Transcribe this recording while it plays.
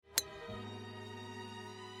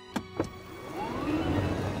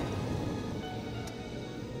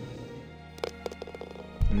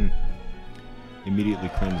immediately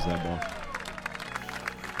cleanse that ball.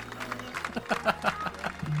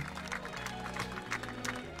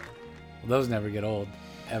 Well, those never get old,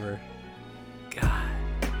 ever. God,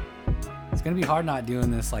 it's gonna be hard not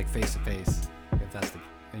doing this like face to face, if that's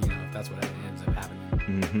if that's what ends up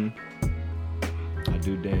happening. I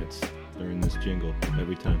do dance during this jingle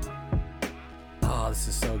every time. Oh, this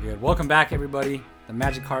is so good. Welcome back, everybody. The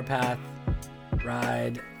Magic Car Path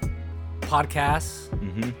Ride podcast.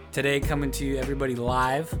 Today coming to everybody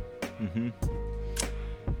live.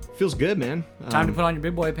 Feels good, man. Time to put on your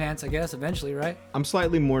big boy pants, I guess, eventually, right? I'm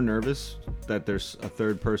slightly more nervous that there's a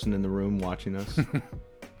third person in the room watching us,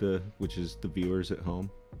 which is the viewers at home.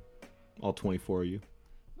 All 24 of you.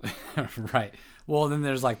 Right. Well, then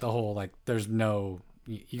there's like the whole, like, there's no,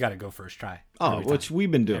 you got to go first try. Oh, which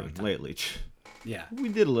we've been doing lately. Yeah.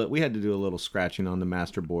 We had to do a little scratching on the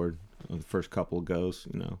master board on the first couple of goes,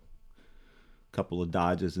 couple of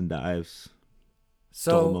dodges and dives,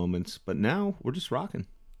 dull moments. But now we're just rocking.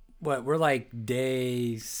 What, we're like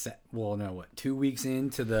 2 weeks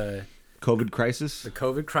into the COVID crisis? The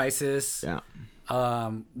COVID crisis. Yeah.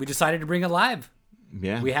 We decided to bring it live.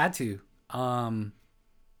 Yeah. We had to.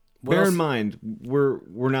 Bear in mind,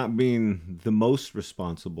 we're not being the most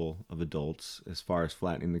responsible of adults as far as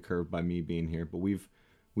flattening the curve by me being here, but we've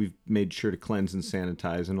made sure to cleanse and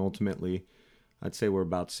sanitize, and ultimately, I'd say we're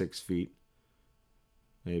about 6 feet,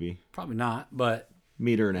 maybe. Probably not, but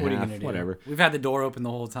meter and a half, whatever. We've had the door open the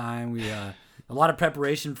whole time. We a lot of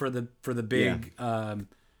preparation for the big,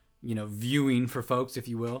 viewing for folks, if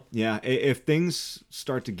you will. Yeah, if things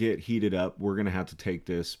start to get heated up, we're gonna have to take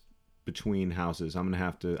this between houses. I'm gonna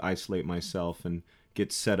have to isolate myself and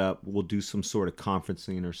get set up. We'll do some sort of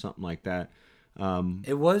conferencing or something like that.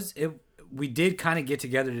 We did kind of get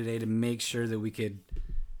together today to make sure that we could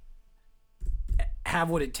have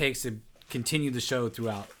what it takes to continue the show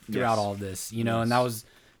throughout all of this, and that was,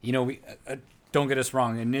 we don't get us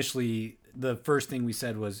wrong. Initially, the first thing we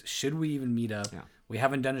said was, should we even meet up? Yeah. We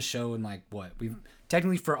haven't done a show in we've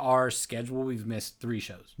technically for our schedule, we've missed 3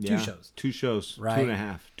 shows, 2 shows, right?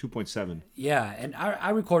 2.5, 2.7. Yeah. And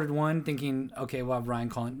I recorded one thinking, okay, we'll have Ryan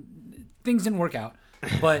calling. Things didn't work out,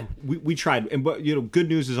 but we tried. But good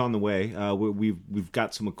news is on the way. We've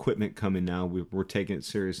got some equipment coming now. We're taking it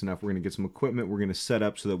serious enough. We're going to get some equipment. We're going to set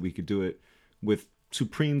up so that we could do it with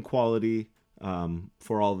supreme quality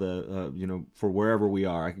for all the for wherever we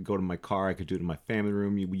are. I could go to my car. I could do it in my family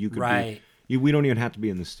room. You could right. We don't even have to be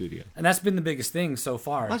in the studio. And that's been the biggest thing so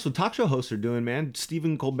far. That's what talk show hosts are doing, man.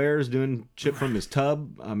 Stephen Colbert is doing shit from his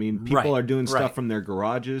tub. I mean, people are doing stuff from their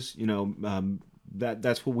garages.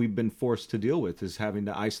 That's what we've been forced to deal with, is having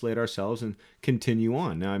to isolate ourselves and continue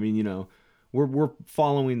on. Now, I mean, we're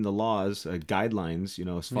following the laws, guidelines,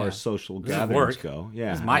 as far as social gatherings go.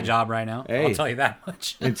 Yeah, it's my job right now. Hey, I'll tell you that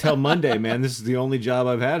much. Until Monday, man. This is the only job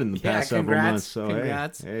I've had in the past several months. So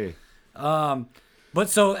congrats. Hey.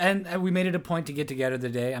 But and we made it a point to get together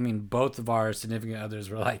today. I mean, both of our significant others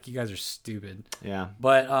were like, "You guys are stupid." Yeah.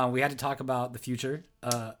 But we had to talk about the future,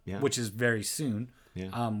 which is very soon.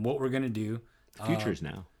 Yeah. What we're gonna do. The future is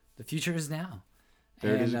now. The future is now.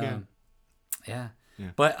 There it is again. Yeah.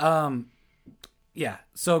 But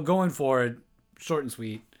so going forward, short and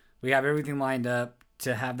sweet, we have everything lined up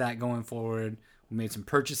to have that going forward. We made some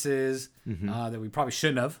purchases that we probably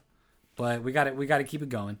shouldn't have, but we got to keep it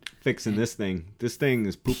going. Fixing this thing. This thing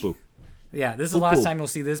is poo-poo. Yeah, this is the last time you'll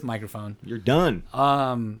see this microphone. You're done.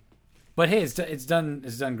 But hey, it's done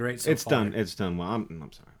great so far. It's done well.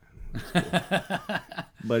 I'm sorry.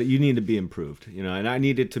 But you need to be improved, and I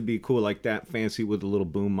need it to be cool, like that, fancy with a little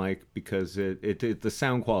boom mic, because the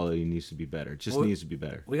sound quality needs to be better. It just needs to be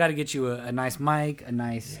better. We got to get you a nice mic, a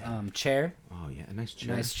nice chair. Oh yeah, a nice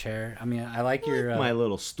chair. Nice chair. I mean, I like your my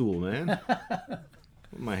little stool, man.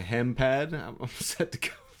 My hem pad. I'm set to go.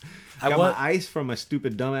 Got my ice from my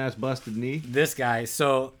stupid dumbass busted knee. This guy.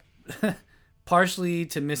 So partially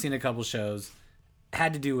to missing a couple shows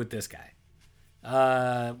had to do with this guy.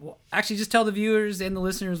 Actually, just tell the viewers and the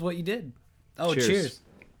listeners what you did. Oh, cheers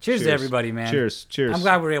to everybody, man. Cheers. I'm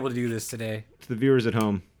glad we're able to do this today. To the viewers at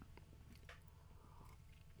home.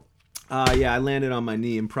 I landed on my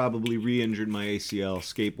knee and probably re-injured my ACL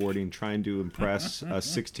skateboarding, trying to impress a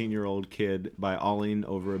 16-year-old kid by olling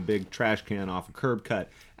over a big trash can off a curb cut.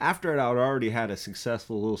 After I'd already had a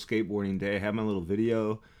successful little skateboarding day, I had my little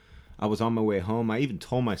video. I was on my way home. I even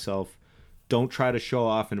told myself, don't try to show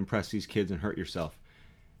off and impress these kids and hurt yourself.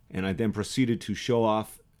 And I then proceeded to show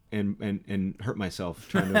off and hurt myself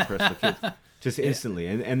trying to impress the kids. Just instantly.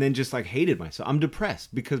 And then just hated myself. I'm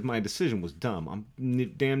depressed because my decision was dumb. I'm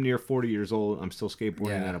damn near 40 years old. I'm still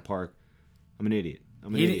skateboarding at a park. I'm an idiot.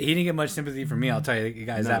 I'm an He idiot. didn't get much sympathy from me. I'll tell you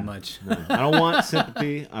guys that much. No. I don't want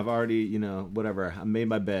sympathy. I've already, whatever. I made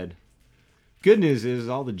my bed. Good news is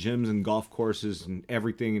all the gyms and golf courses and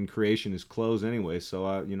everything in creation is closed anyway. So,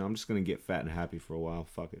 I'm just going to get fat and happy for a while.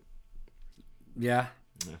 Fuck it. Yeah.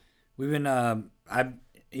 We've been,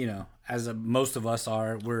 as most of us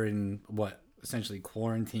are, we're in essentially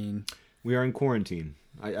quarantine. We are in quarantine.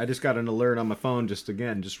 I just got an alert on my phone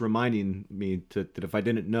just reminding me that if I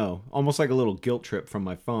didn't know, almost like a little guilt trip from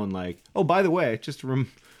my phone, like, oh, by the way, just to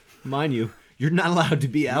remind you, you're not allowed to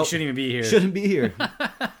be out. You shouldn't even be here. Shouldn't be here.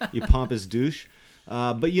 You pompous douche.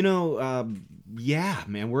 But yeah,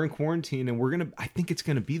 man, we're in quarantine and I think it's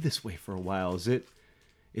gonna be this way for a while. Is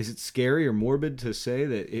it scary or morbid to say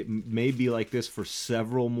that it may be like this for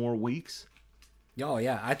several more weeks? Oh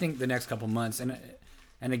yeah, I think the next couple months,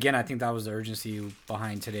 and again, I think that was the urgency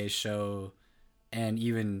behind today's show. And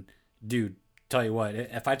even, dude, tell you what,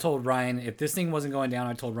 if I told Ryan, if this thing wasn't going down,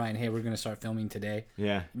 I told Ryan, hey, we're going to start filming today.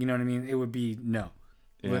 Yeah. You know what I mean? It would be, no.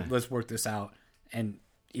 Yeah. Let's work this out and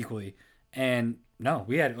equally. And no,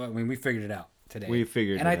 we figured it out today. We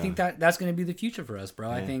figured it out. And I think that's going to be the future for us, bro.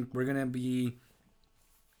 Yeah. I think we're going to be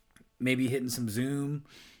maybe hitting some Zoom,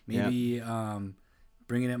 maybe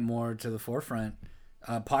bringing it more to the forefront.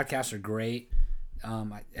 Podcasts are great.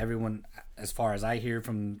 Everyone, as far as I hear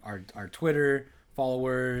from our Twitter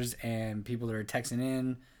followers and people that are texting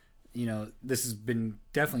in, this has been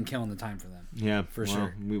definitely killing the time for them. Yeah, for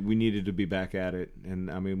sure. We needed to be back at it,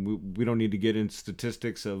 and I mean, we don't need to get into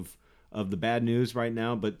statistics of the bad news right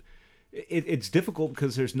now, but it's difficult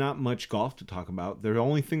because there's not much golf to talk about. The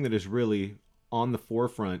only thing that is really on the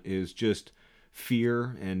forefront is just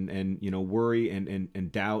fear and worry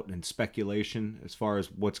and doubt and speculation as far as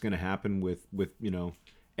what's going to happen with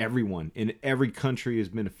everyone in every country has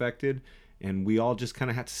been affected, and we all just kind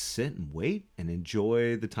of have to sit and wait and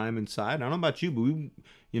enjoy the time inside. I don't know about you, but we,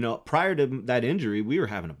 prior to that injury, we were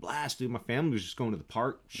having a blast, dude. My family was just going to the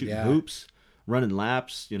park, shooting hoops, running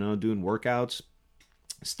laps, doing workouts,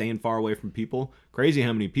 staying far away from people. Crazy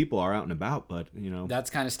how many people are out and about, but that's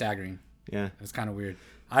kind of staggering. Yeah, it's kind of weird.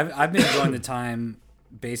 I've been enjoying the time.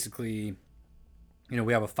 Basically,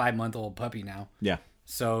 we have a 5-month-old puppy now. Yeah.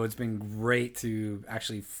 So it's been great to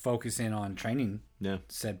actually focus in on training. Yeah.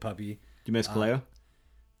 Said puppy. Do you miss Cleo?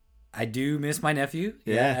 I do miss my nephew.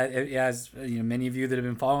 Yeah. As many of you that have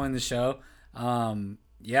been following the show. My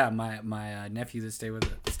nephew that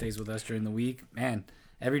stays with us during the week. Man,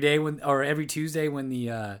 every Tuesday when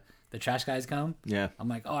the trash guys come. Yeah. I'm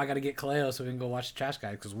like, I got to get Kaleo so we can go watch the trash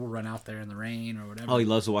guys because we'll run out there in the rain or whatever. Oh, he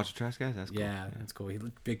loves to watch the trash guys? That's cool. Yeah, that's cool.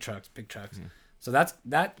 Big trucks. Yeah. So that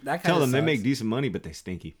kind of Tell them sucks. they make decent money, but they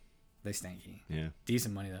stinky. They stinky. Yeah.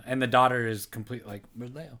 Decent money, though. And the daughter is complete, like,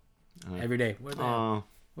 where's Leo? Every day. Where's Leo?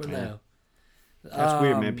 Where's Leo? That's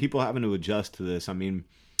weird, man. People having to adjust to this. I mean,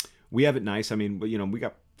 we have it nice. I mean, but we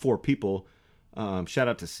got 4 people. Shout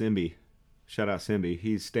out to Simbi. Shout out Simbi.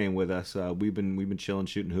 He's staying with us. We've been chilling,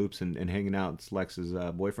 shooting hoops, and hanging out. It's Lex's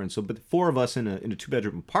boyfriend. So, but 4 of us in a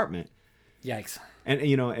 2-bedroom apartment. Yikes. And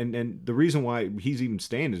and the reason why he's even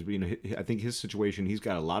staying is I think his situation. He's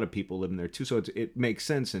got a lot of people living there too, so it makes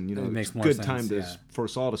sense, and it's a good time for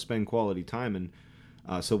us all to spend quality time,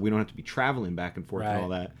 and so we don't have to be traveling back and forth and all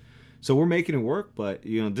that. So we're making it work, but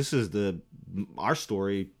this is our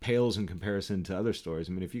story pales in comparison to other stories.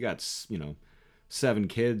 I mean, if you got 7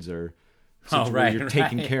 kids or you're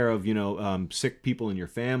taking care of sick people in your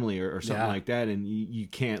family or something like that, and you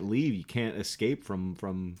can't leave, you can't escape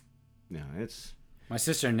from it's. My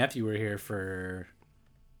sister and nephew were here for,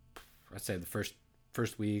 I'd say, the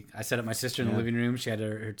first week. I set up my sister in the living room. She had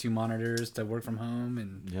her 2 monitors to work from home,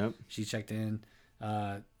 and she checked in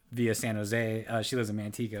via San Jose. She lives in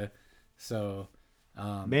Manteca, so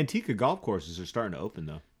Manteca golf courses are starting to open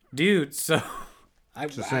though, dude. So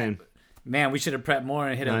just saying. Man, we should have prepped more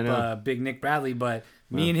and hit up Big Nick Bradley, but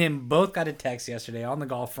me and him both got a text yesterday on the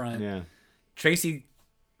golf front. Yeah. Tracy,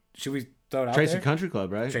 should we throw it out Tracy there? Country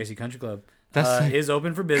Club, right? Tracy Country Club is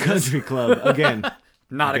open for business. Country Club again,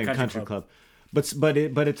 not a country club. But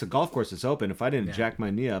it's a golf course that's open. If I didn't jack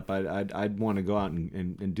my knee up, I'd want to go out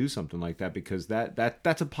and do something like that because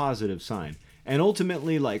that's a positive sign. And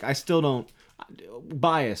ultimately, like I still don't.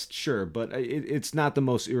 Biased, sure, but it's not the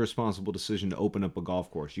most irresponsible decision to open up a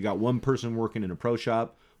golf course. You got one person working in a pro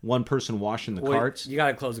shop, one person washing the carts. You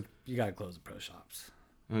gotta close the pro shops.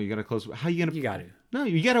 Oh, you gotta close. How you gonna? You got to. No,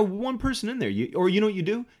 you got one person in there. You know what you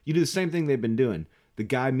do? You do the same thing they've been doing. The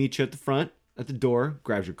guy meets you at the front, at the door,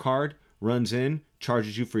 grabs your card, runs in,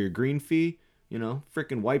 charges you for your green fee.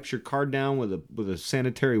 Freaking wipes your card down with a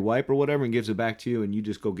sanitary wipe or whatever, and gives it back to you, and you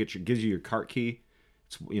just go gives you your cart key.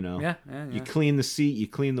 You clean the seat, you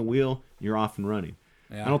clean the wheel, you're off and running.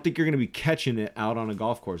 Yeah. I don't think you're going to be catching it out on a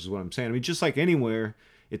golf course is what I'm saying. I mean, just like anywhere,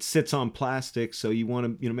 it sits on plastic, so you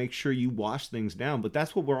want to make sure you wash things down. But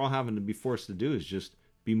that's what we're all having to be forced to do is just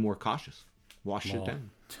be more cautious. Wash shit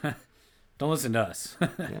down. Don't listen to us.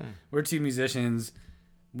 We're two musicians.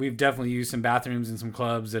 We've definitely used some bathrooms in some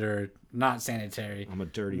clubs that are not sanitary. I'm a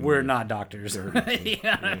dirty We're man. not doctors.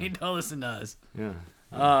 Yeah. I mean, don't listen to us. Yeah.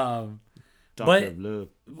 But of love.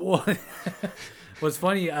 What's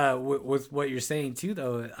funny with what you're saying too,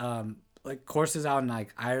 though, like courses out in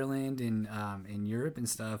like Ireland and in Europe and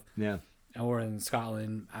stuff, or in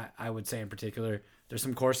Scotland, I would say in particular, there's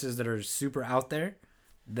some courses that are super out there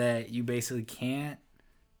that you basically can't,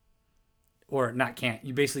 or not can't,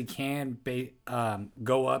 you basically can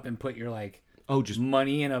go up and put your like just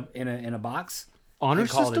money in a box, honor and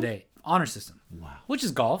call system? it a day. Honor system. Wow. Which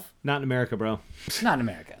is golf. Not in America, bro. Not in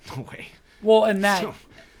America. No way. Well, and that,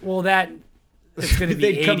 it's going to be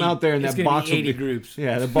they'd 80, come out there and that box be 80 would be groups.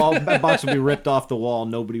 Yeah, that box would be ripped off the wall.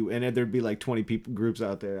 Nobody, and there'd be like 20 groups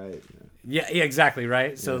out there. Yeah, exactly,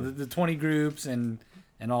 right? So the 20 groups and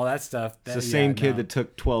all that stuff. It's the same kid that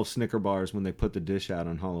took 12 Snicker bars when they put the dish out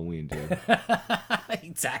on Halloween, dude.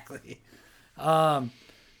 Exactly.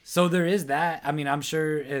 So there is that. I mean, I'm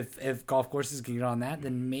sure if golf courses can get on that,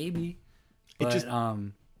 then maybe. But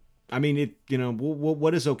I mean,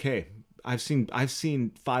 what is okay? I've seen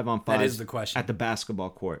 5-on-5. That is the question. At the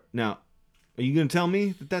basketball court. Now, are you going to tell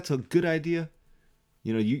me that that's a good idea?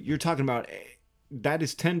 You're talking about that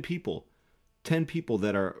is 10 people. 10 people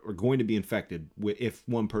that are going to be infected if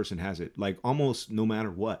one person has it, like almost no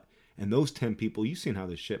matter what. And those 10 people, you've seen how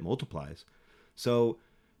this shit multiplies. So,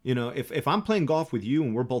 if I'm playing golf with you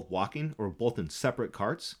and we're both walking or both in separate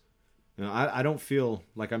carts, I don't feel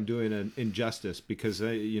like I'm doing an injustice because,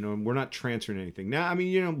 we're not transferring anything. Now, I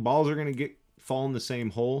mean, balls are going to fall in the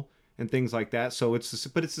same hole and things like that. So it's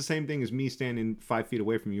the same thing as me standing 5 feet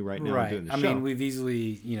away from you right now. Right. Doing the I show. mean, we've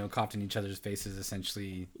easily, coughed in each other's faces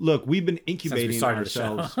essentially. Look, we've been incubating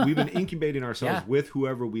ourselves. We've been incubating ourselves Yeah. with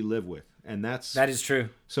whoever we live with. And that is true.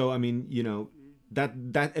 So, I mean, but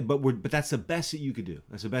that's the best that you could do.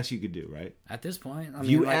 That's the best you could do, right? At this point, I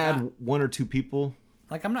mean, you add one or two people.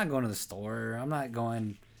 Like, I'm not going to the store. I'm not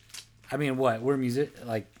going. I mean, what? We're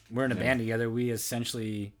we're in a band together. We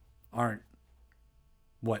essentially aren't.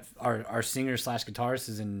 What our singer / guitarist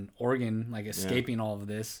is in Oregon, like escaping all of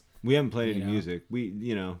this. We haven't played any music. What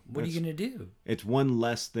are you gonna do? It's one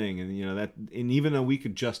less thing, and and even though we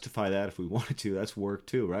could justify that if we wanted to, that's work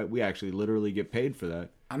too, right? We actually literally get paid for that.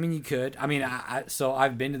 I mean, you could. I mean, so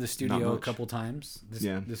I've been to the studio a couple times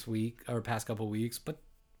this week or past couple weeks, but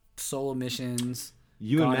solo missions.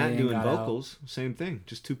 You and Matt doing vocals, same thing,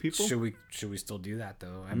 just two people. Should we still do that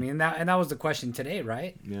though? I mean, that was the question today,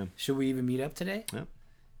 right? Yeah. Should we even meet up today? Yeah.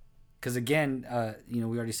 Because again, we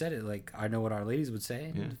already said it. Like, I know what our ladies would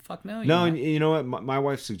say. Yeah. Fuck no. No, and you know what? My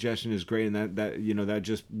wife's suggestion is great, and that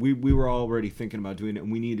just we were already thinking about doing it,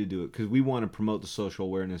 and we need to do it because we want to promote the social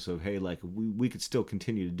awareness of, hey, like we could still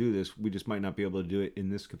continue to do this. We just might not be able to do it in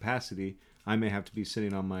this capacity. I may have to be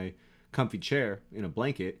sitting on my comfy chair in a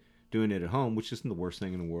blanket doing it at home, which isn't the worst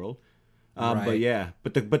thing in the world. Right.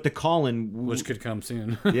 But the call-in, which could come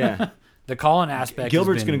soon. Yeah. The call-in aspect.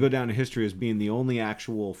 Gilbert's going to go down in history as being the only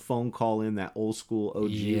actual phone call in that old school OG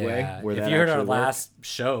way. Where if you heard our last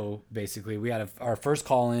show, basically, we had our first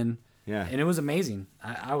call-in. Yeah. And it was amazing.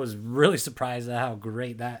 I was really surprised at how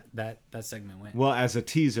great that segment went. Well, as a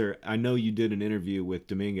teaser, I know you did an interview with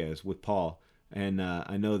Dominguez, with Paul, and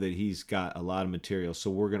I know that he's got a lot of material.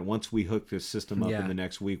 So we're going to, once we hook this system up in the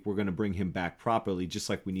next week, we're going to bring him back properly, just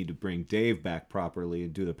like we need to bring Dave back properly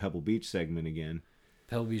and do the Pebble Beach segment again.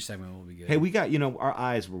 Pebble Beach segment will be good. Hey, we got, our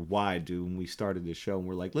eyes were wide, dude, when we started this show, and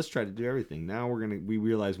we're like, let's try to do everything. Now we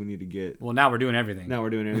realize we need to get... Well, now we're doing everything. Now we're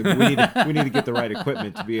doing everything. We need to get the right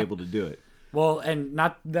equipment to be able to do it. Well, and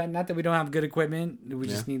not that we don't have good equipment. We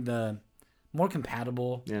just need the more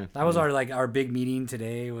compatible. Yeah. That was our big meeting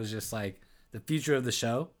today, was just like the future of the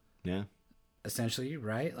show. Yeah. Essentially,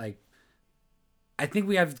 right? Like, I think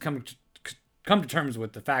we have come to terms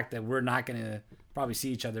with the fact that we're not going to probably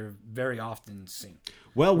see each other very often soon.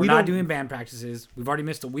 Well, we're not doing band practices. We've already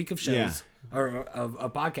missed a week of shows or of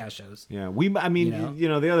podcast shows. Yeah,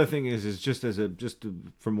 the other thing is just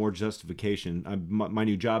for more justification. My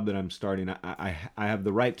new job that I'm starting, I have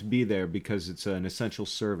the right to be there because it's an essential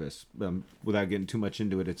service. Without getting too much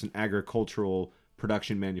into it, it's an agricultural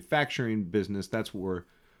production manufacturing business. That's where,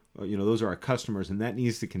 those are our customers, and that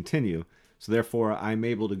needs to continue. So therefore, I'm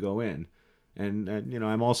able to go in. And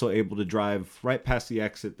I'm also able to drive right past the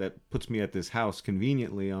exit that puts me at this house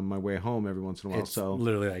conveniently on my way home every once in a while. It's so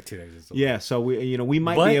literally like 2 exits away. Yeah, so we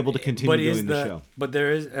might be able to continue doing the show. But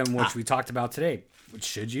there is, and which we talked about today.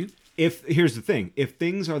 Should you? Here's the thing: if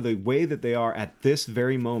things are the way that they are at this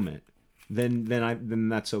very moment, then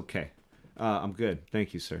that's okay. I'm good,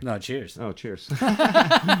 thank you, sir. No, cheers. Oh, cheers.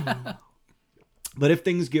 But if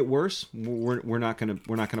things get worse, we're not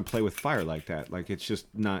gonna play with fire like that. Like, it's just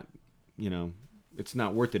not, it's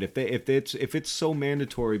not worth it. If it's so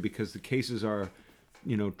mandatory because the cases are,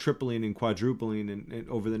 tripling and quadrupling and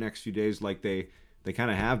over the next few days, like they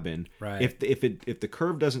kind of have been. Right. If the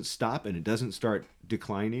curve doesn't stop and it doesn't start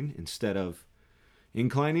declining instead of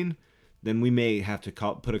inclining, then we may have to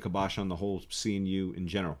put a kibosh on the whole CNU in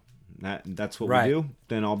general. That's what we do.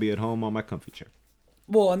 Then I'll be at home on my comfy chair.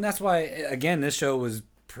 Well, and that's why, again, this show was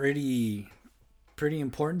pretty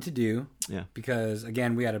important to do. Yeah. Because,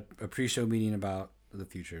 again, we had a pre-show meeting about the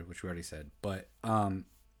future, which we already said. But,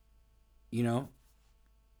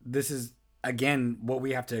 this is, again, what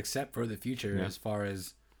we have to accept for the future as far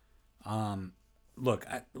as, look,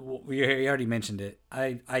 we already mentioned it.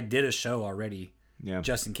 I did a show already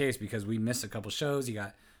just in case because we missed a couple shows.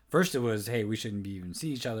 First it was, hey, we shouldn't even see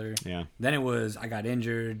each other. Yeah. Then it was, I got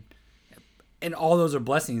injured. And all those are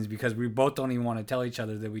blessings because we both don't even want to tell each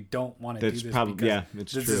other that we don't want to do this.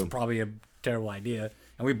 It's this true. is probably a terrible idea.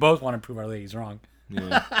 And we both want to prove our ladies wrong.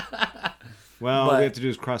 Yeah. Well, all we have to do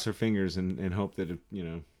is cross our fingers and hope that,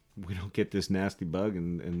 we don't get this nasty bug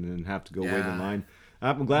and then have to go wait in line.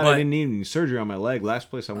 I'm glad I didn't need any surgery on my leg.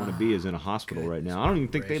 Last place I want to be is in a hospital right now. I don't even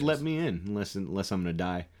think they'd let me in unless I'm going to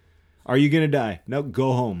die. Are you going to die? No,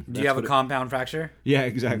 go home. Do you have a compound fracture? Yeah,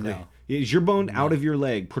 exactly. No. Is your bone out of your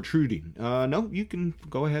leg protruding? No, you can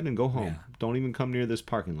go ahead and go home. Yeah. Don't even come near this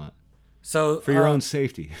parking lot. So for your own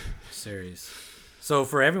safety. Serious. So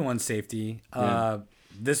for everyone's safety,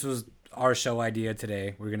 this was our show idea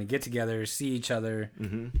today. We're gonna get together, see each other.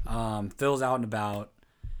 Mm-hmm. Phil's out and about.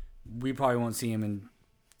 We probably won't see him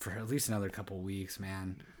for at least another couple of weeks,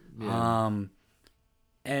 man. Yeah.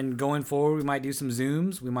 And going forward, we might do some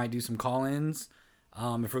Zooms. We might do some call-ins.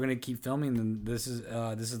 If we're gonna keep filming, then this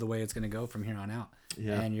is the way it's gonna go from here on out.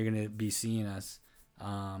 Yeah. And you're gonna be seeing us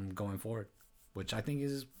going forward, which I think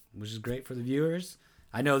is great for the viewers.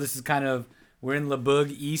 I know this is we're in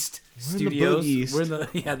LeBoog East Studios.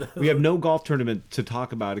 We have no golf tournament to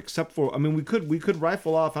talk about except for, we could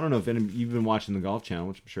rifle off. I don't know if you've been watching the Golf Channel,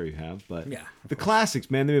 which I'm sure you have, but the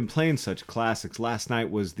classics, man, they've been playing such classics. Last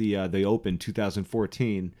night was the Open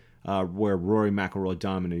 2014. Where Rory McIlroy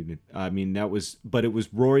dominated. But it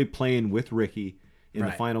was Rory playing with Ricky in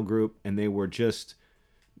the final group, and they were just,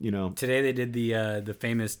 Today they did the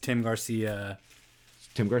famous Tim Garcia.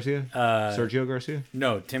 Tim Garcia? Sergio Garcia?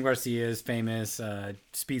 No, Tim Garcia's famous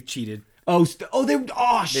Spieth cheated. They played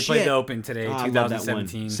the Open today,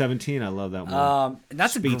 2017. 17, I love that one.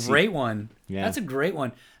 That's Spieth. A great one. Yeah. That's a great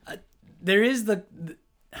one. There is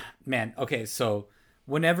man. Okay, so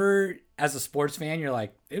whenever, as a sports fan, you're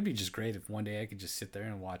like, it'd be just great if one day I could just sit there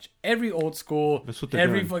and watch every old school. That's what they're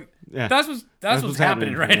doing. That's what's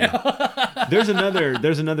happening right now. There's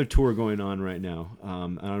another tour going on right now. I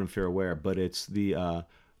don't know if you're aware, but it's the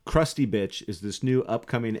Krusty Bitch is this new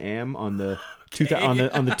upcoming AM on the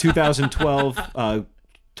on the 2012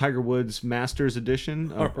 Tiger Woods Masters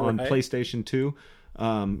edition on PlayStation 2.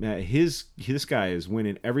 This guy is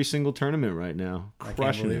winning every single tournament right now, crushing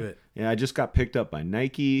I can't believe it. Yeah, I just got picked up by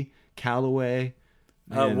Nike, Callaway.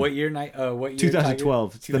 What year?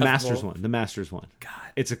 2012. The Masters one. The Masters one. God,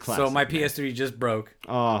 it's a classic. So my PS3 just broke.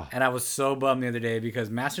 Oh, and I was so bummed the other day because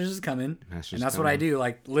Masters is coming, and that's what I do.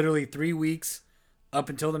 Like literally 3 weeks up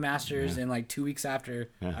until the Masters, and like 2 weeks after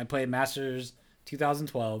I played Masters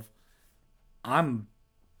 2012. I'm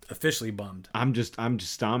officially bummed. I'm just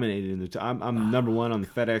dominated I'm number one on the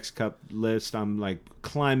FedEx Cup list. I'm like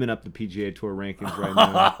climbing up the PGA Tour rankings right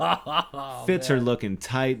now. Fits are looking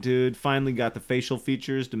tight, dude. Finally got the facial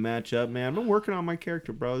features to match up, man. I've been working on my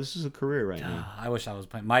character, bro. This is a career right now. I wish I was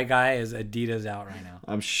playing. My guy is Adidas out right now.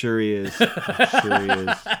 I'm sure he is.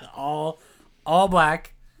 All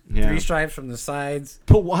black. Yeah. 3 stripes from the sides.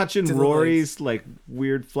 But watching Rory's like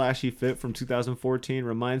weird flashy fit from 2014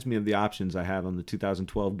 reminds me of the options I have on the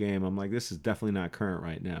 2012 game. I'm like, this is definitely not current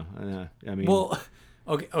right now.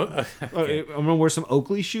 Okay. I'm gonna wear some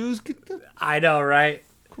Oakley shoes. I know, right?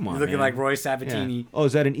 Come on, you're looking like Roy Sabatini. Yeah. Oh,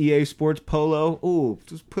 is that an EA Sports polo? Oh,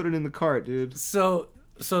 just put it in the cart, dude. So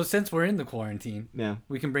since we're in the quarantine,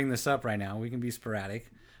 we can bring this up right now. We can be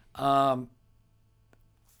sporadic.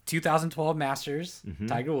 2012 Masters,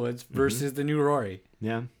 Tiger Woods versus the new Rory.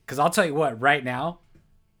 Yeah. Because I'll tell you what, right now,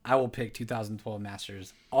 I will pick 2012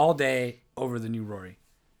 Masters all day over the new Rory.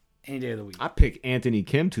 Any day of the week. I pick Anthony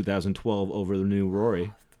Kim 2012 over the new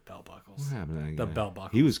Rory. The belt buckles. What happened to that The guy? belt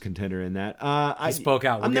buckles. He was contender in that. He spoke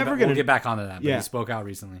out. We'll get back onto that, but he spoke out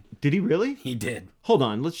recently. Did he really? He did. Hold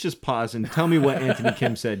on. Let's just pause and tell me what Anthony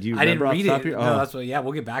Kim said. Do you remember? I didn't read it. Here? No, that's what. Yeah,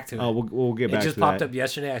 we'll get back to it. Oh, we'll get back to that. It just popped up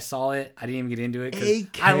yesterday. I saw it. I didn't even get into it.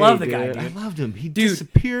 AK, I love the guy, dude. I loved him. He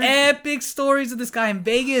disappeared. Epic stories of this guy in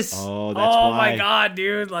Vegas. Oh, that's why. Oh my god,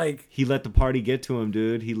 dude! Like he let the party get to him,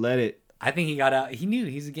 dude. He let it. I think he got out. He knew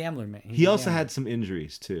he's a gambler, man. He also had some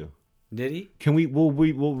injuries too. Did he? Can we'll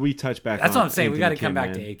retouch back? That's on what I'm saying. Anthony We got to Kim, come back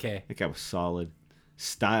man. to AK. That guy was solid.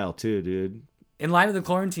 Style too, dude. In light of the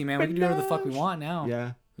quarantine, man, we can do whatever the fuck we want now.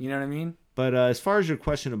 Yeah. You know what I mean? But as far as your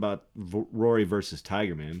question about Rory versus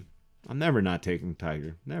Tiger, man, I'm never not taking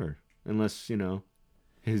Tiger. Never, unless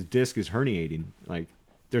his disc is herniating. Like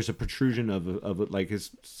there's a protrusion of like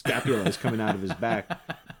his scapula is coming out of his back.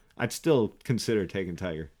 I'd still consider taking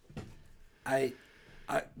Tiger.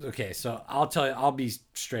 Okay, so I'll tell you, I'll be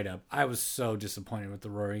straight up. I was so disappointed with the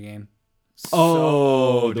Rory game.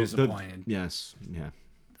 So disappointed. Yes, yeah.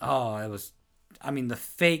 Oh, it was. I mean, the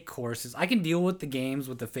fake courses. I can deal with the games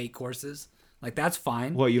with the fake courses. Like that's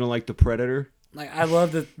fine. What, you don't like the Predator? Like I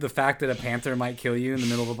love the fact that a panther might kill you in the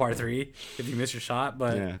middle of a par 3 if you miss your shot,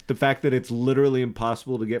 but yeah, the fact that it's literally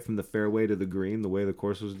impossible to get from the fairway to the green, the way the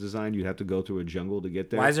course was designed, you'd have to go through a jungle to get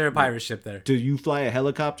there. Why is there a pirate ship there? Do you fly a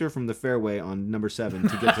helicopter from the fairway on number 7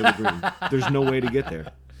 to get to the green? There's no way to get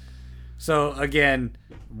there. So again,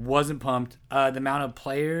 wasn't pumped. The amount of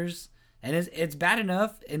players, and it's bad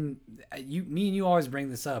enough. And me and you always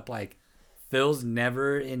bring this up. Like Phil's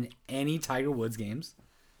never in any Tiger Woods games.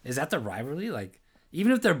 Is that the rivalry? Like,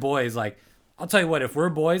 even if they're boys, like, I'll tell you what, if we're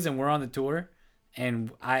boys and we're on the tour and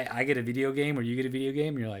I get a video game or you get a video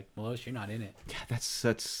game, you're like, Melosh, you're not in it. Yeah, that's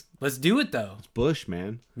Let's do it, though. It's Bush,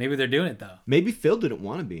 man. Maybe they're doing it, though. Maybe Phil didn't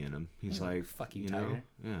want to be in them. He's like, fuck you, Tiger.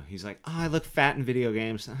 Yeah, he's like, I look fat in video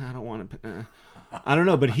games. I don't want to. I don't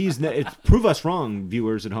know, but it's prove us wrong,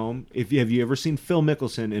 viewers at home. Have you ever seen Phil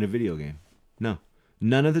Mickelson in a video game? No.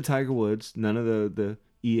 None of the Tiger Woods, none of the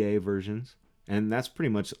EA versions. And that's pretty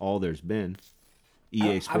much all there's been.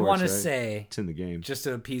 EA Sports, I want to right? say, it's in the game. Just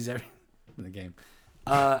to appease everyone in the game.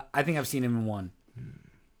 I think I've seen him in one.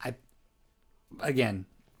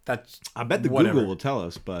 That's I bet the whatever. Google will tell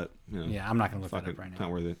us, but yeah, I'm not gonna look that up right now. It's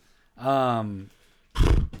not worth it.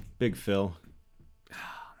 Big Phil. Oh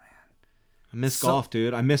man, I miss golf,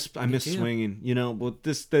 dude. I miss swinging. Well,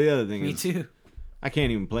 the other thing is, me too. I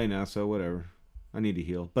can't even play now, so whatever. I need to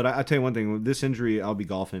heal. But I tell you one thing: with this injury, I'll be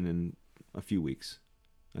golfing in a few weeks.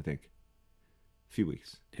 I think. A few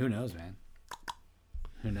weeks. Who knows, man?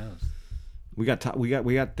 Who knows? We got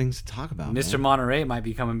things to talk about. Mr. Man. Monterey might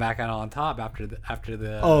be coming back out on top after the.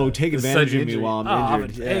 Take advantage of me while I'm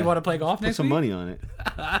injured. Hey, you want to play golf next week? Put some week? money on it.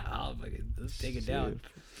 Let's take it down.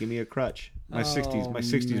 Give me a crutch. My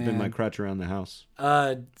 60's been my crutch around the house.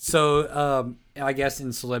 So I guess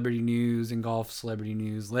in celebrity news and golf celebrity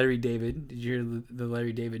news, Larry David. Did you hear the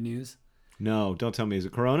Larry David news? No, don't tell me. Is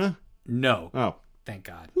it Corona? No. Oh, thank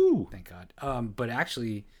God. Woo. Thank God. But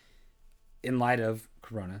actually, in light of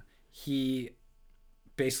Corona, he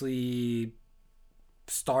basically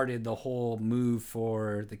started the whole move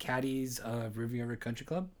for the caddies of Riviera Country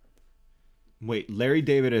Club. Wait, Larry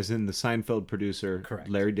David as in the Seinfeld producer. Correct.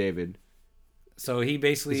 Larry David. So he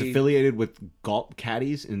basically is affiliated with golf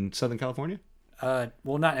caddies in Southern California?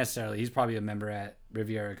 Well, not necessarily. He's probably a member at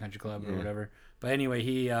Riviera Country Club or whatever. But anyway,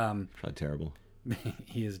 he probably terrible.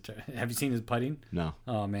 He is. Have you seen his putting? No.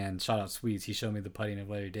 Oh man, shout out Sweets. He showed me the putting of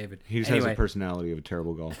Larry David. He just has a personality of a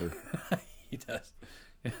terrible golfer. He does.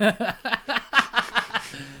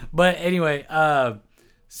 But anyway,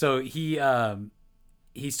 so he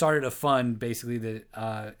started a fund basically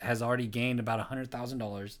that has already gained about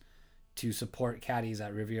 $100,000 to support caddies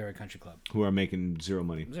at Riviera Country Club who are making zero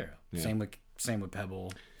money. Zero. Yeah. Same with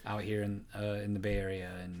Pebble out here in the Bay Area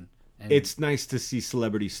and it's nice to see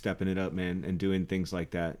celebrities stepping it up, man, and doing things like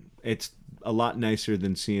that. It's a lot nicer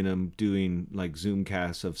than seeing them doing like Zoom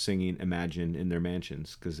casts of singing Imagine in their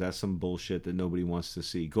mansions, because that's some bullshit that nobody wants to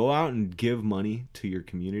see. Go out and give money to your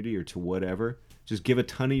community or to whatever. Just give a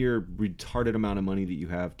ton of your retarded amount of money that you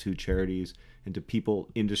have to charities and to people,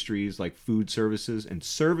 industries like food services and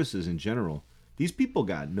services in general. These people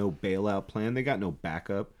got no bailout plan. They got no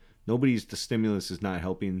backup. The stimulus is not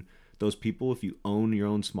helping those people. If you own your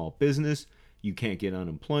own small business, you can't get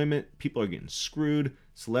unemployment. People are getting screwed.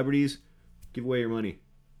 Celebrities, give away your money.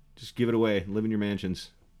 Just give it away. Live in your mansions.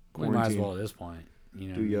 We might as well at this point.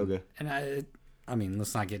 Do yoga. And I mean,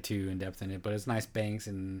 let's not get too in depth in it, but it's nice banks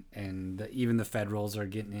and even the federals are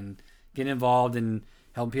getting involved and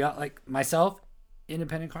helping people out. Like myself,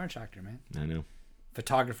 independent contractor, man. I know.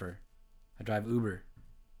 Photographer. I drive Uber.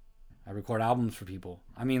 I record albums for people.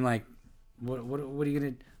 I mean, like, what are you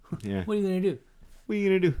gonna? Yeah. What are you gonna do? What are you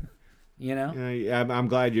gonna do? You know. I'm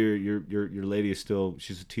glad your lady is still.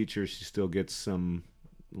 She's a teacher. She still gets a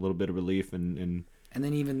little bit of relief and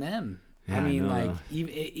then even them. Yeah, I mean, like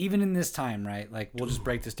even in this time, right? Like, we'll just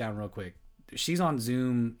break this down real quick. She's on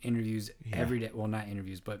Zoom interviews every day. Well, not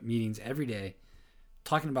interviews, but meetings every day,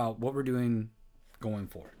 talking about what we're doing going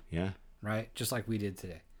forward. Yeah. Right? Just like we did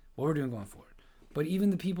today. What we're doing going forward. But even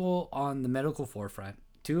the people on the medical forefront,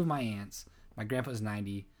 2 of my aunts, my grandpa's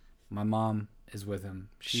 90, my mom is with him.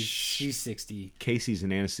 She's 60. Casey's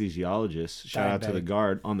an anesthesiologist. Shout out to the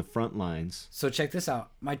guard on the front lines. So check this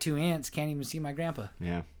out. My 2 aunts can't even see my grandpa.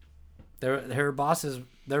 Yeah. Their bosses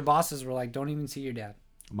were like, don't even see your dad.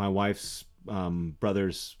 My wife's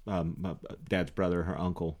brother's dad's brother, her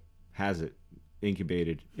uncle, has it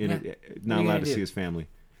incubated. Not allowed to see his family.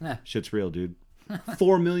 Yeah. Shit's real, dude.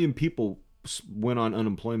 4 million people went on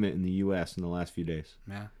unemployment in the U.S. in the last few days.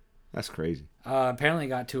 Yeah. That's crazy. Apparently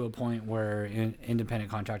got to a point where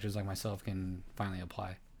independent contractors like myself can finally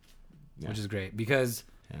apply, which is great because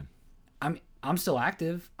I'm still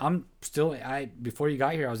active. Before you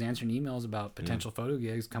got here, I was answering emails about potential photo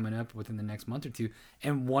gigs coming up within the next month or 2.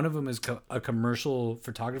 And one of them is a commercial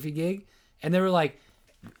photography gig. And they were like,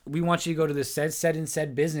 we want you to go to this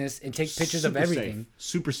said business and take pictures of everything.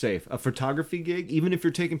 Super safe. A photography gig, even if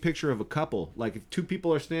you're taking a picture of a couple, like if 2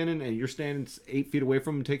 people are standing and you're standing 8 feet away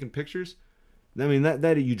from them taking pictures, I mean,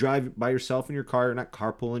 that you drive by yourself in your car, you're not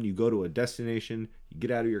carpooling, you go to a destination, you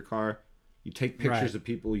get out of your car, you take pictures of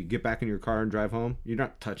people, you get back in your car and drive home. You're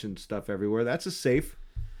not touching stuff everywhere. That's a safe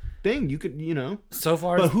thing. You could, So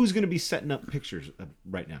far, but who's going to be setting up pictures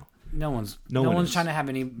right now? No one's trying to have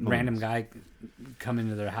any random guy come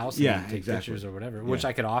into their house and take pictures or whatever, which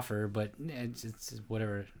I could offer, but it's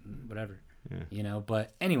whatever. Yeah.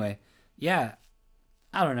 But anyway, I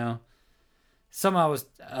don't know. Something I was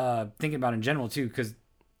thinking about in general too, because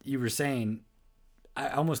you were saying,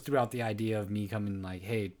 I almost threw out the idea of me coming like,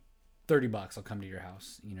 hey, $30, I'll come to your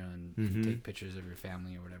house, and take pictures of your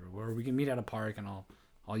family or whatever, where we can meet at a park and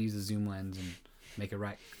I'll use a zoom lens and make it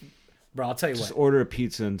right. Bro, I'll tell you Just what. order a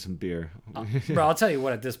pizza and some beer. Bro, I'll tell you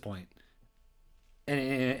what at this point. And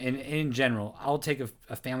in general, I'll take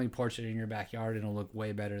a family portrait in your backyard and it'll look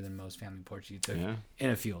way better than most family portraits you took in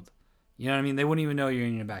a field. You know what I mean? They wouldn't even know you're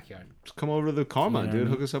in your backyard. Just come over to the Calma, dude.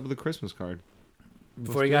 Hook us up with a Christmas card.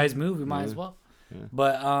 Before you guys move, we might as well. Yeah.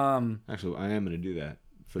 But actually, I am going to do that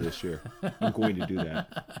for this year. I'm going to do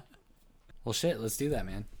that. Well, shit, let's do that,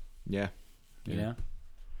 man. Yeah. You know?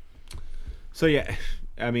 So,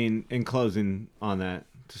 I mean, in closing on that,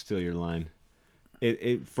 to steal your line,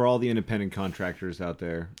 it for all the independent contractors out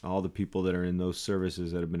there, all the people that are in those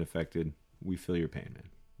services that have been affected, we feel your pain, man.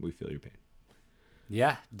 We feel your pain.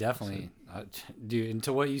 Yeah, definitely. Dude, and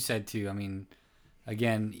to what you said, too, I mean,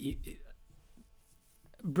 again,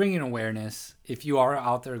 bringing awareness. If you are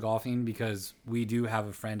out there golfing, because we do have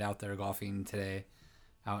a friend out there golfing today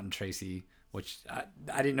out in Tracy, which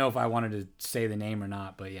I didn't know if I wanted to say the name or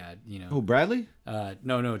not, but yeah, Oh, Bradley?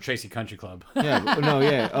 No, Tracy Country Club. Yeah, no,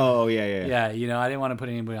 yeah. Oh, yeah. Yeah, I didn't want to put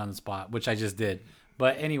anybody on the spot, which I just did.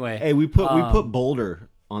 But anyway. Hey, we put Boulder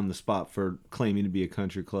on the spot for claiming to be a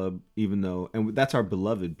country club, even though, and that's our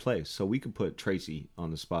beloved place, so we could put Tracy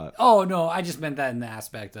on the spot. Oh, no, I just meant that in the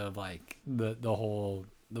aspect of, like, the whole,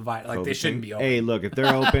 like, COVID they shouldn't be open. Hey, look, if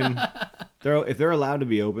they're open, if they're allowed to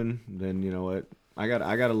be open, then you know what? I got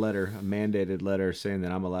a letter, a mandated letter saying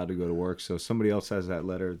that I'm allowed to go to work. So if somebody else has that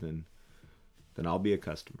letter, then I'll be a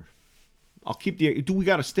customer. I'll keep we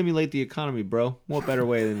got to stimulate the economy, bro. What better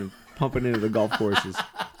way than pumping into the golf courses?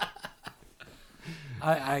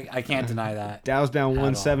 I can't deny that. Dow's down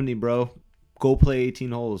 170, bro. Go play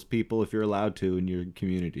 18 holes, people, if you're allowed to in your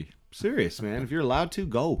community. Serious, man. If you're allowed to,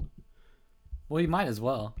 go. Well, you might as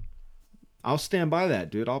well. I'll stand by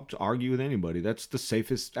that, dude. I'll argue with anybody. That's the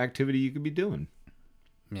safest activity you could be doing.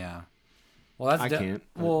 Yeah. Well, that's I can't.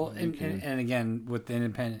 Well, and again, with the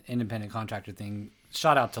independent contractor thing,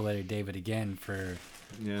 shout out to Larry David again for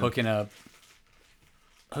hooking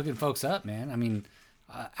folks up, man. I mean,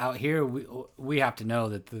 out here, we have to know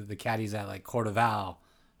that the caddies at like Cordoval,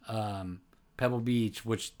 Pebble Beach,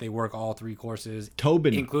 which they work all 3 courses,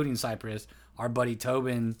 Tobin, including Cypress. Our buddy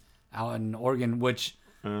Tobin out in Oregon, which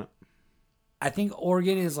I think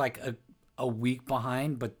Oregon is like a week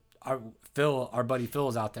behind, but our buddy Phil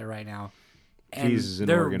is out there right now, and he's in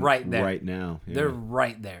they're Oregon right there right now. Yeah. They're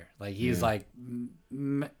right there. Like he's like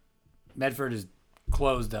Medford is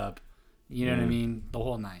closed up. You know what I mean? The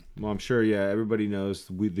whole 9. Well, I'm sure, yeah, everybody knows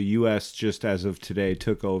the U.S. just as of today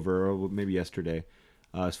took over, or maybe yesterday,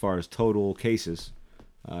 as far as total cases.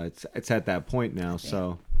 It's at that point now,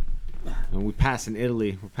 so... And we're passing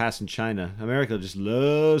Italy. We're passing China. America just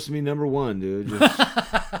loves to be number 1, dude. Just,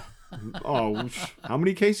 how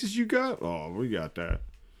many cases you got? Oh, we got that.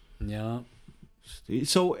 Yeah.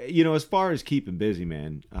 So, as far as keeping busy,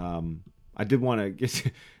 man, I did want to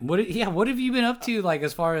get... What have you been up to, like,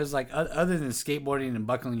 as far as, like, other than skateboarding and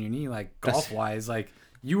buckling your knee, like, golf-wise? Like,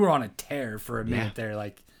 you were on a tear for a minute there.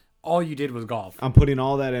 Like, all you did was golf. I'm putting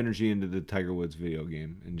all that energy into the Tiger Woods video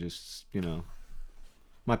game and just,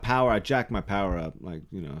 I jacked my power up, like,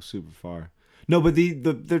 super far. No, but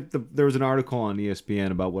there was an article on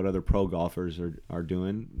ESPN about what other pro golfers are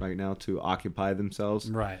doing right now to occupy themselves.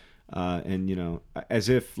 Right. And, as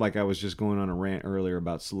if, like, I was just going on a rant earlier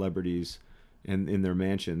about celebrities and in their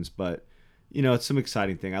mansions. But, it's some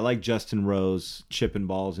exciting thing. I like Justin Rose chipping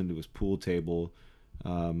balls into his pool table.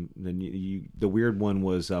 Then the weird one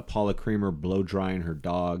was Paula Creamer blow drying her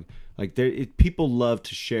dog. Like, people love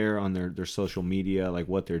to share on their social media, like,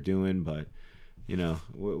 what they're doing, but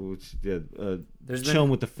chilling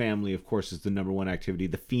with the family, of course, is the number one activity.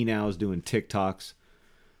 The Phenows doing TikToks.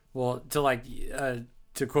 Well,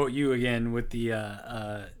 to quote you again with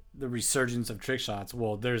the resurgence of trick shots.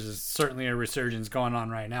 Well, there's certainly a resurgence going on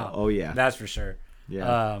right now. Oh yeah, that's for sure.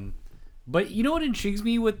 Yeah. But you know what intrigues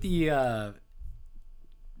me with the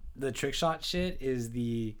trick shot shit is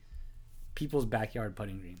the people's backyard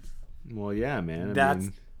putting greens. Well, yeah, man.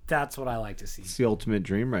 That's what I like to see. It's the ultimate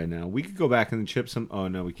dream right now. We could go back and chip some. Oh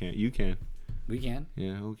no, we can't. You can. We can.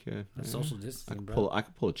 Yeah, okay. That's social distancing, bro. I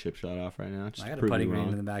could pull a chip shot off right now. Just I got a putting green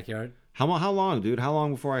in the backyard. How long, dude? How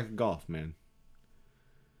long before I could golf, man?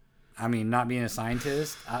 I mean, not being a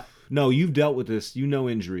scientist. No, you've dealt with this.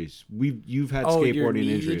 Injuries. You've had skateboarding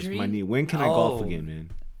injuries. Injury? My knee. When can I golf again,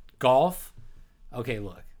 man? Golf? Okay,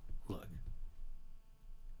 look.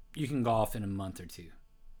 You can golf in a month or 2,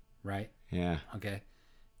 right? Yeah. Okay.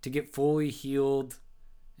 To get fully healed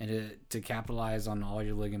and to capitalize on all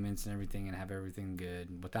your ligaments and everything and have everything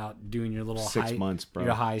good without doing your little 6 months, bro.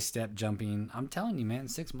 Your high step jumping. I'm telling you, man,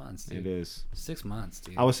 6 months, dude. It is 6 months,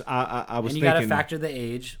 dude. I was and you got to factor the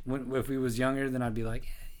age. If we was younger, then I'd be like,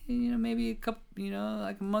 maybe a couple,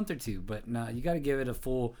 like a month or 2. But no, you got to give it a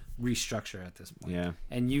full restructure at this point. Yeah.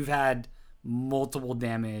 And you've had multiple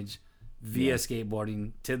damage via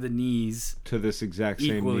skateboarding to the knees. To this exact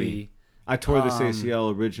same equally. knee. I tore this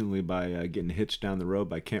ACL originally by getting hitched down the road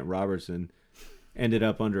by Kent Robertson. Ended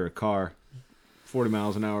up under a car 40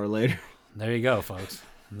 miles an hour later. There you go, folks.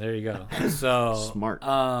 There you go. So smart.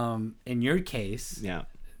 In your case, yeah,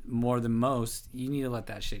 more than most, you need to let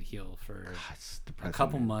that shit heal for a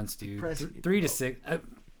couple months, dude. 3 to 6.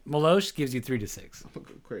 Malosh gives you 3 to 6.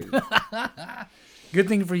 Crazy. Good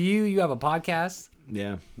thing for you, you have a podcast.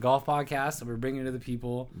 Yeah. Golf podcast that we're bringing to the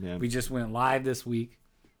people. Yeah. We just went live this week.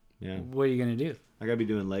 Yeah. What are you going to do? I got to be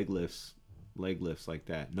doing leg lifts like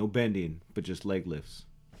that. No bending, but just leg lifts.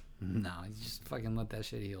 No, you just fucking let that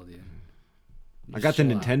shit heal, dude. I got the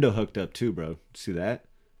Nintendo hooked up too, bro. See that?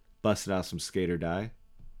 Busted out some Skate or Die.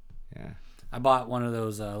 Yeah. I bought one of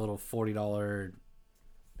those little $40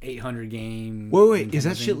 800 game. Wait. Is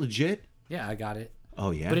that shit legit? Yeah, I got it.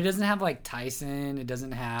 Oh, yeah? But it doesn't have, like, Tyson. It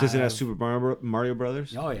doesn't have... Does it have Super Mario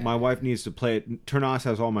Brothers? Oh, yeah. My wife needs to play it. Turnos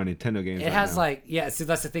has all my Nintendo games. It has, like... Yeah, see,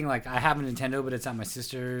 that's the thing. Like, I have a Nintendo, but it's at my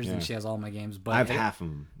sister's, and she has all my games. But I have half of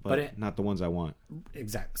them, but not the ones I want.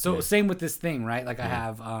 Exactly. So, same with this thing, right? Like, I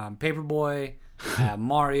have Paperboy, I have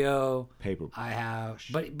Mario. I have...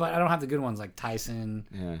 But I don't have the good ones, like Tyson.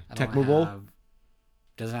 Yeah. Tecmo Bowl?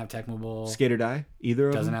 Doesn't have Tecmo Bowl. Skate or Die? Either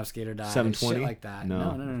of them? Doesn't have Skate or Die. 720? Shit like that.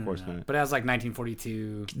 No, No, of course not. But it has like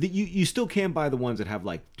 1942. You still can buy the ones that have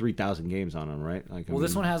like 3,000 games on them, right? Like,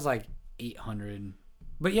 this one has like 800.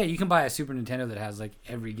 But yeah, you can buy a Super Nintendo that has like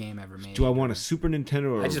every game ever made. Do I want a Super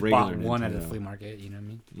Nintendo or a regular Nintendo? I just bought one at a flea market, you know what I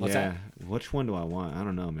mean? What's that? Which one do I want? I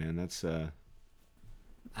don't know, man. That's... I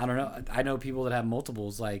don't know. I know people that have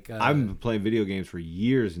multiples. Like I've been playing video games for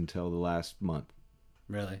years until the last month.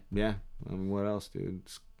 Really? Yeah. I mean, what else, dude?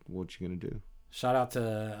 What you gonna do? Shout out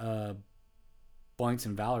to Boinks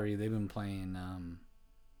and Valerie. They've been playing.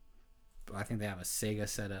 I think they have a Sega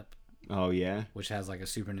setup. Oh yeah. Which has like a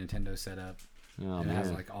Super Nintendo setup. Oh, and man. it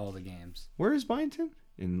has like all the games. Where is Byington?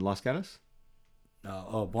 In Los Gatos?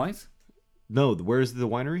 Boinks? No. Where is the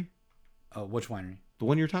winery? Oh, which winery? The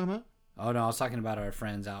one you're talking about? Oh no, I was talking about our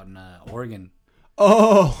friends out in Oregon.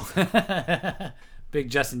 Oh. Big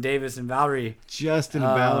Justin Davis and Valerie. Justin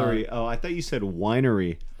and Valerie. Oh, I thought you said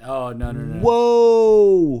winery. Oh, no.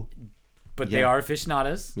 Whoa. But they are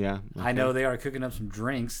aficionados. Yeah. Okay. I know they are cooking up some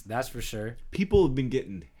drinks. That's for sure. People have been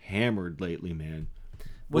getting hammered lately, man.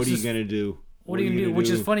 What are you going to do? What are you going to do? Which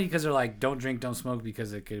is funny because they're like, don't drink, don't smoke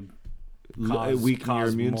because it could weaken your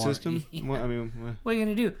immune more. system? Yeah. What are you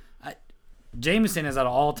going to do? Jameson is at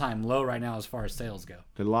an all-time low right now as far as sales go.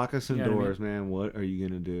 They lock us indoors, man. What are you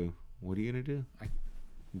going to do? What are you going to do?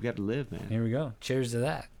 You got to live, man. Here we go. Cheers to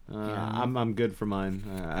that. I'm good for mine.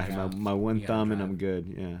 I have my one thumb and I'm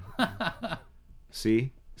good. Yeah.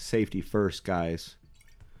 See? Safety first, guys.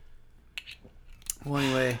 Well,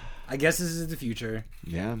 anyway, I guess this is the future.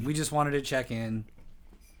 Yeah. We just wanted to check in.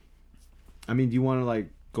 I mean, do you want to like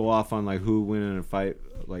go off on like who win in a fight,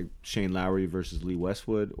 like Shane Lowry versus Lee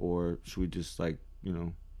Westwood, or should we just like, you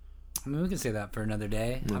know? I mean, we can say that for another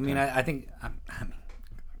day. Okay. I mean, I think. I mean,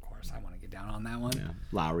 of course, I want to get down on that one. Yeah,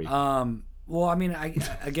 Lowry. Well, I mean, I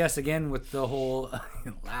guess again with the whole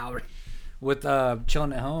Lowry, with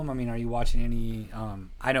chilling at home. I mean, are you watching any?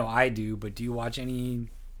 I know I do, but do you watch any?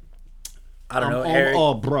 I don't know. Eric,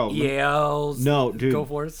 bro. EALs. No, dude. Go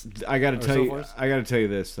for it. I gotta tell you. I gotta tell you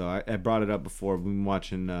this though. I brought it up before. We've been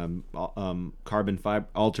watching Carbon Fiber,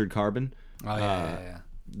 Altered Carbon. Oh yeah.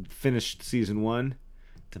 Finished season 1.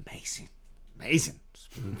 It's amazing.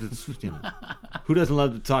 You know, who doesn't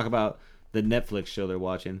love to talk about the Netflix show they're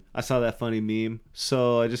watching? I saw that funny meme,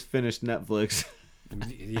 so I just finished Netflix.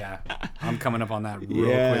 Yeah, I'm coming up on that real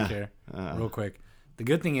quick here. Real quick. The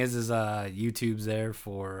good thing is YouTube's there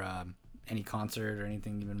for any concert or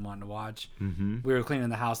anything you've been wanting to watch. Mm-hmm. We were cleaning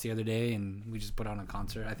the house the other day and we just put on a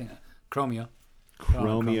concert. I think Chromeo.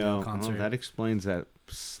 Oh, that explains that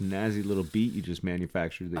snazzy little beat you just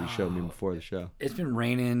manufactured that you showed me before the show. It's been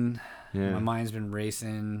raining. Yeah. My mind's been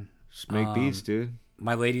racing. Just make beats, dude.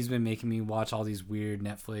 My lady's been making me watch all these weird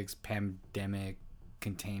Netflix pandemic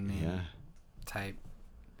containment type.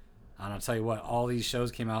 And I'll tell you what, all these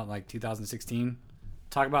shows came out in like 2016.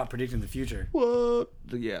 Talk about predicting the future. What?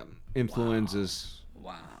 Yeah, influenzas.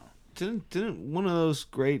 Wow. Didn't one of those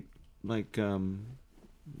great like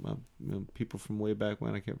people from way back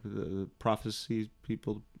when, I can't the prophecy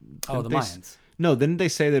people. Oh, the Mayans. No, didn't they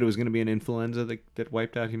say that it was going to be an influenza that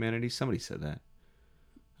wiped out humanity? Somebody said that.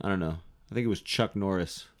 I don't know. I think it was Chuck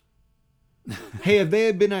Norris. Hey, have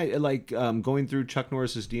they been going through Chuck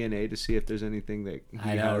Norris's DNA to see if there's anything that he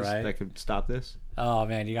has that could stop this? Oh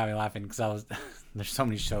man, you got me laughing because there's so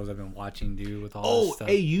many shows I've been watching, dude. With all this stuff.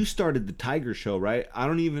 Hey, you started the Tiger Show, right? I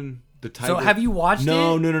don't even the Tiger. So have you watched it?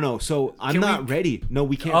 No. So I'm not ready. No,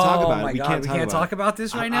 we can't talk about it. We can't talk about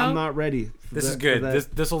this right now. I'm not ready. This is good.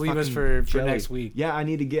 This will leave us for next week. Yeah, I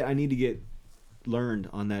need to get learned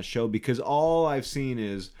on that show because all I've seen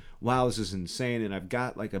is, wow, this is insane, and I've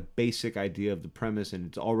got like a basic idea of the premise, and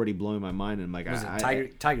it's already blowing my mind. And I'm like,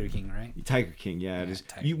 Tiger King, right? Tiger King, yeah. It is.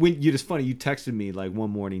 It's funny. You texted me like one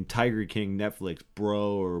morning, Tiger King, Netflix,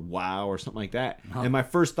 bro, or wow, or something like that. Huh. And my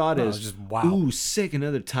first thought is, just wow, ooh, sick,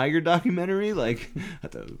 another Tiger documentary. Like, I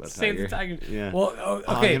thought it was about Save the Tiger. Yeah. Well,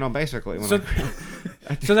 okay. Basically.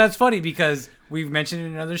 So that's funny because we've mentioned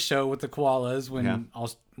in another show with the koalas when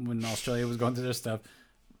Australia was going through their stuff.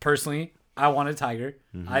 Personally, I want a tiger.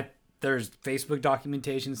 Mm-hmm. There's Facebook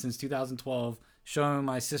documentation since 2012 showing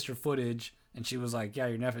my sister footage, and she was like, "Yeah,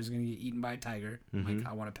 your nephew's gonna get eaten by a tiger." Mm-hmm. I'm like,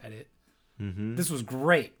 I want to pet it. Mm-hmm. This was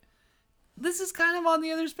great. This is kind of on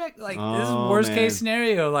the other spectrum. Like, this is worst case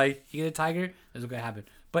scenario. Like, you get a tiger, this is gonna happen.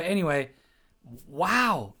 But anyway,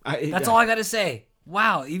 wow. That's all I gotta say.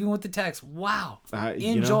 Wow. Even with the text, wow.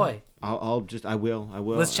 Enjoy. I will.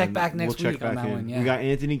 Let's check back next week on that one. Yeah. We got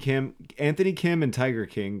Anthony Kim and Tiger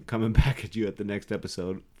King coming back at you at the next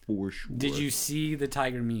episode for sure. Did you see the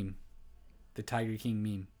Tiger meme? The Tiger King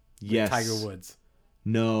meme? Yes. Tiger Woods.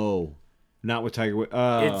 No. Not with Tiger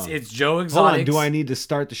Woods. It's Joe Exotic. Hold on. Do I need to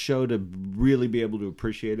start the show to really be able to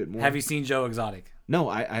appreciate it more? Have you seen Joe Exotic? No,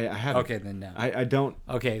 I haven't. Okay, then no. I don't.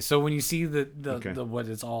 Okay, so when you see the what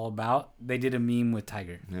it's all about, they did a meme with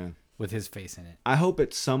Tiger. Yeah. With his face in it. I hope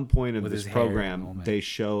at some point of this program they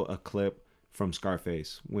show a clip from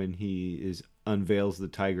Scarface when he unveils the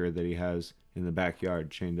tiger that he has in the backyard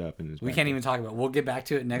chained up in his backyard. We can't even talk about it. We'll get back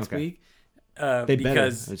to it next week.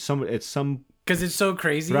 Because it's so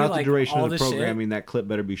crazy. Throughout the duration of the programming, that clip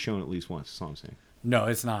better be shown at least once. That's all I'm saying. No,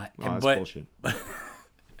 it's not. Oh, that's bullshit.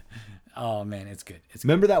 Oh man, it's good.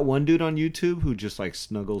 Remember that one dude on YouTube who just like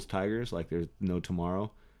snuggles tigers like there's no tomorrow?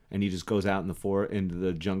 And he just goes out into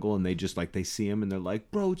the jungle, and they just like they see him, and they're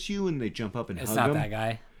like, "Bro, it's you!" And they jump up and hug him. It's not that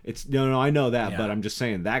guy. It's no, I know that, but I'm just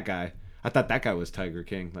saying that guy. I thought that guy was Tiger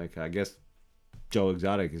King. Like, I guess Joe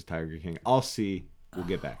Exotic is Tiger King. I'll see. We'll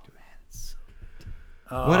get back to it.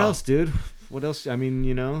 Man, What else, dude? What else? I mean,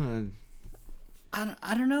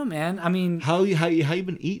 I don't know, man. I mean, how you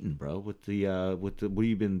been eating, bro? With the what have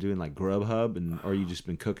you been doing, like Grubhub, or you just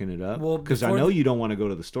been cooking it up? Well, because I know you don't want to go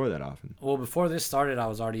to the store that often. Well, before this started, I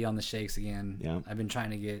was already on the shakes again. Yeah, I've been trying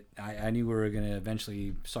to get. I knew we were gonna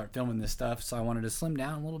eventually start filming this stuff, so I wanted to slim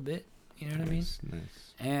down a little bit. You know what I mean?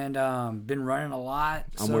 Nice. And been running a lot.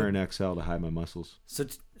 I'm wearing XL to hide my muscles. So,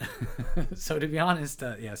 so to be honest,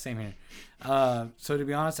 yeah, same here. So to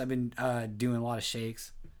be honest, I've been doing a lot of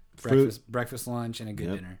shakes. Breakfast, lunch, and a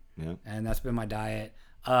good dinner. Yeah, and that's been my diet.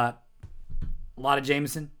 A lot of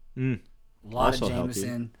Jameson. A lot also of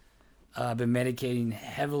Jameson. I've been medicating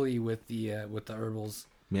heavily with the herbals.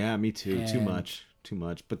 Yeah, me too. And too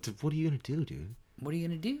much. But what are you gonna do, dude? What are you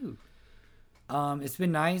gonna do? It's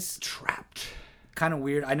been nice. Trapped. Kind of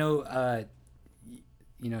weird. I know.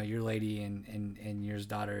 Your lady and your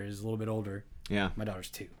daughter is a little bit older. Yeah, my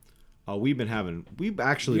daughter's 2. Oh, you guys have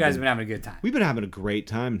been having a good time. We've been having a great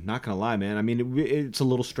time. Not gonna lie, man. I mean, it's a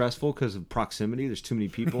little stressful because of proximity. There's too many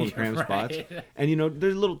people in cramped spots, and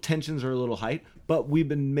there's little tensions or a little height. But we've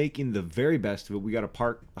been making the very best of it. We got a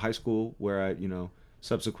park high school where I,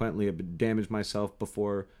 subsequently have damaged myself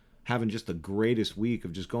before having just the greatest week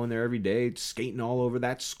of just going there every day, skating all over.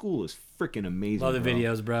 That school is freaking amazing. Love the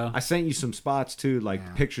videos, bro. I sent you some spots too,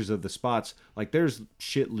 like pictures of the spots. Like there's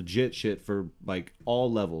legit shit for like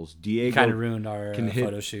all levels. Diego kind of ruined our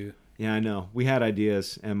photo shoot. Yeah, I know. We had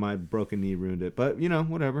ideas, and my broken knee ruined it. But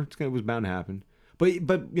whatever. It was bound to happen.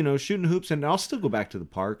 But shooting hoops, and I'll still go back to the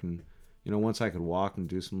park, and once I could walk and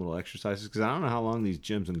do some little exercises, because I don't know how long these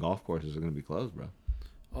gyms and golf courses are going to be closed, bro.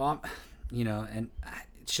 Well,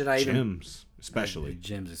 should I even gyms especially?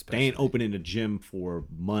 Gyms especially. They ain't opening a gym for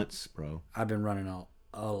months, bro. I've been running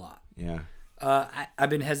a lot. Yeah. I've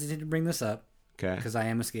been hesitant to bring this up. Okay. Because I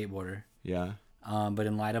am a skateboarder. Yeah. But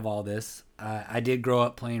in light of all this, I did grow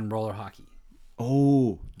up playing roller hockey.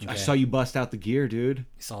 Oh, okay. I saw you bust out the gear, dude. You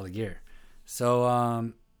saw the gear. So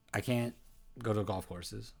I can't go to golf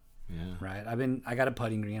courses. Yeah. Right. I got a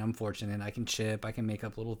putting green. I'm fortunate. I can chip. I can make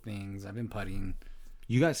up little things. I've been putting.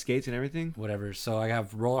 You got skates and everything? Whatever. So I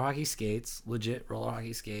have roller hockey skates, legit roller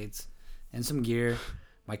hockey skates, and some gear.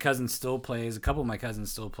 My cousin still plays. A couple of my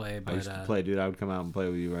cousins still play. But, I used to play, dude. I would come out and play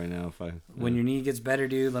with you right now if I. When your knee gets better,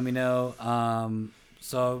 dude, let me know.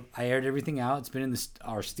 So I aired everything out. It's been in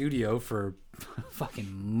our studio for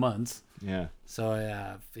fucking months. Yeah.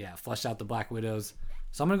 So flushed out the Black Widows.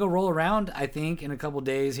 So I'm gonna go roll around. I think in a couple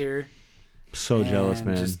days here. So jealous,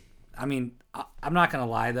 man. I'm not gonna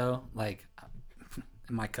lie though. Like.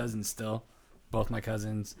 My cousins both my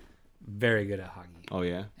cousins, very good at hockey. Oh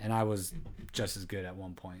yeah, and I was just as good at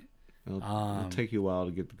one point. It'll take you a while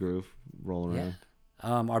to get the groove rolling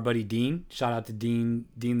around. Our buddy Dean, shout out to Dean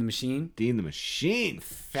the Machine. Dean the Machine,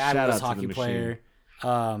 fabulous hockey player.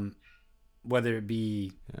 Whether it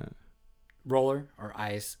be roller or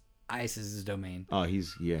ice is his domain. Oh,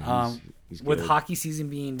 he's good. With hockey season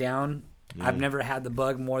being down, I've never had the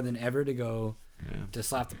bug more than ever to go. Yeah. To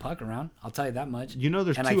slap the puck around. I'll tell you that much.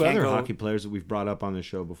 There's two other hockey players that we've brought up on the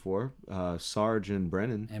show before, Sarge and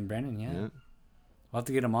Brennan. Yeah. We'll have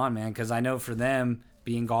to get them on, man, because I know for them,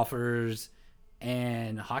 being golfers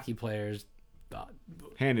and hockey players...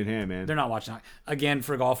 hand in hand, man. They're not watching... Again,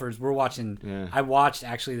 for golfers, we're watching... Yeah. I watched,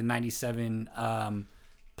 actually, the 97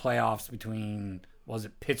 playoffs between,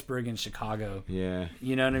 Pittsburgh and Chicago. Yeah.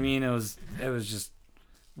 You know what I mean? It was just...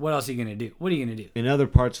 What else are you going to do? What are you going to do? In other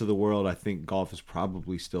parts of the world, I think golf is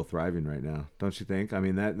probably still thriving right now. Don't you think? I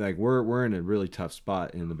mean, that we're in a really tough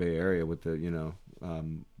spot in the Bay Area with the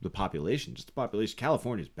the population. Just the population.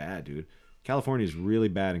 California's bad, dude. California is really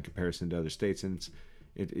bad in comparison to other states, and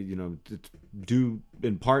it's due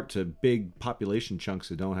in part to big population chunks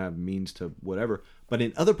that don't have means to whatever. But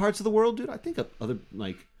in other parts of the world, dude, I think other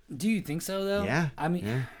like. Do you think so though? Yeah. I mean.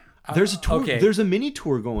 Yeah. There's a tour. Okay. There's a mini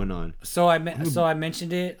tour going on. So I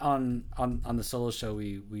mentioned it on the solo show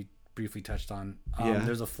we briefly touched on.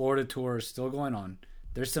 There's a Florida tour still going on.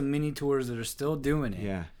 There's some mini tours that are still doing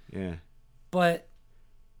it. Yeah. But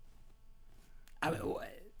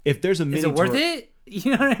if there's a mini tour, is it worth it?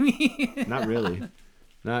 You know what I mean? Not really.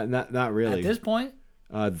 Not really. At this point,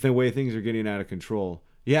 the way things are getting out of control.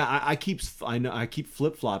 Yeah, I keep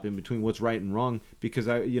flip-flopping between what's right and wrong because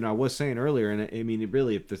I was saying earlier, and I mean,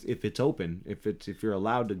 really, if it's open, if you're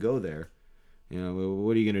allowed to go there,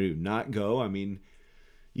 what are you gonna do? Not go? I mean,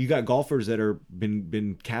 you got golfers that are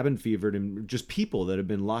been cabin fevered and just people that have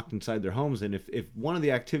been locked inside their homes, and if one of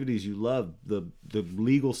the activities you love, the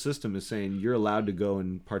legal system is saying you're allowed to go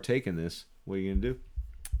and partake in this, what are you gonna do?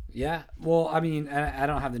 Yeah, well, I mean, I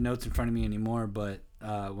don't have the notes in front of me anymore, but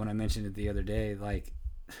when I mentioned it the other day, like.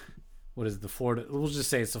 what is the Florida? We'll just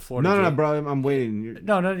say it's the Florida. No, bro. I'm waiting.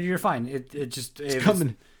 No, you're fine. It's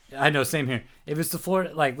coming. I know, same here. If it's the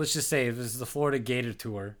Florida, like, let's just say if it's the Florida Gator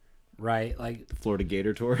Tour, right? Like the Florida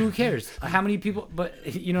Gator Tour. Who cares? How many people?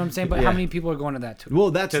 But you know what I'm saying. But Yeah. how many people are going to that tour?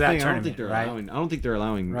 Well, that's to the that thing. tournament, I don't think they're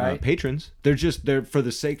allowing patrons. They're for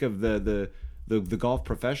the sake of the golf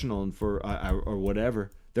professional and for or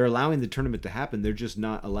whatever. They're allowing the tournament to happen. They're just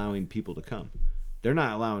not allowing people to come. They're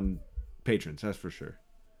not allowing patrons. That's for sure.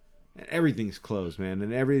 And everything's closed, man.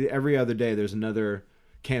 And every other day there's another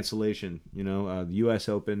cancellation. You know, the U.S.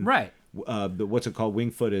 Open. Right. What's it called?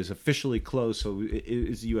 Winged Foot is officially closed. So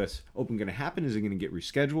is the U.S. Open going to happen? Is it going to get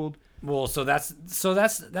rescheduled? Well, so that's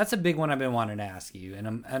a big one I've been wanting to ask you,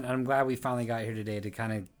 and I'm glad we finally got here today to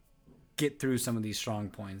kind of get through some of these strong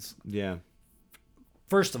points. Yeah.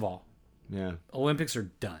 First of all, yeah, Olympics are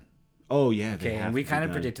done. Oh yeah. Okay, and we kind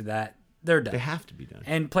of predicted that they're done. They have to be done.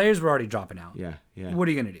 And players were already dropping out. Yeah. What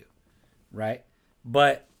are you going to do, right?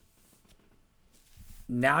 But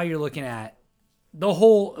now you're looking at the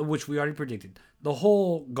whole, which we already predicted, the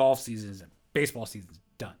whole golf season is baseball season's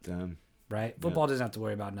done. Right? Football doesn't have to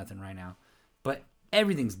worry about nothing right now. But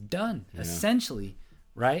everything's done, essentially,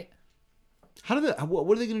 right? What are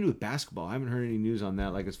they going to do with basketball? I haven't heard any news on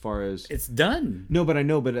that, like as far as... It's done. No, but I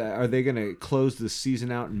know, but are they going to close the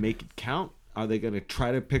season out and make it count? Are they going to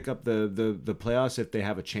try to pick up the playoffs if they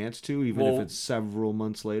have a chance to, even if it's several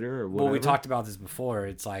months later or whatever? Well, we talked about this before.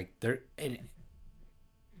 It's like they're...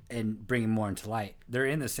 And bringing more into light, they're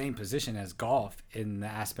in the same position as golf in the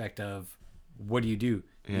aspect of what do you do?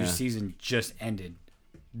 Yeah. Your season just ended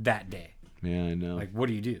that day. Yeah, I know. Like, what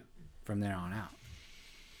do you do from there on out?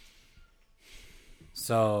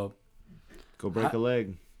 So, go break a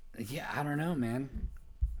leg. Yeah, I don't know, man.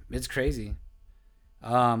 It's crazy.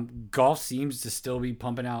 Golf seems to still be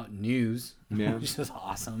pumping out news, which is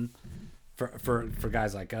awesome for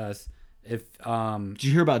guys like us. If did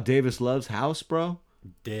you hear about Davis Love's house, bro?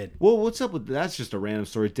 Did. Well, what's up with that's just a random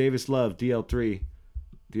story. Davis Love, DL3,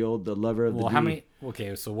 the lover of the. Well, D. how many?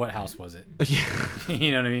 Okay, so what house was it?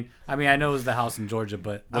 You know what I mean? I mean, I know it was the house in Georgia,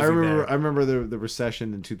 but I remember the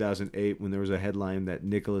recession in 2008 when there was a headline that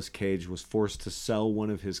Nicolas Cage was forced to sell one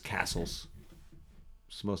of his castles.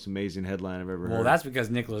 It's the most amazing headline I've ever heard. Well, that's because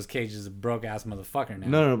Nicolas Cage is a broke ass motherfucker now.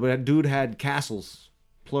 No, but that dude had castles,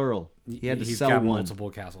 plural. He had to sell got one. multiple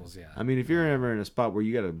castles. Yeah. I mean, if you're ever in a spot where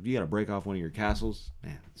you gotta break off one of your castles,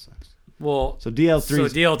 man, it sucks. Well, so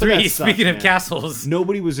DL3. Speaking of castles,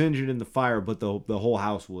 nobody was injured in the fire, but the whole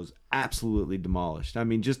house was absolutely demolished. I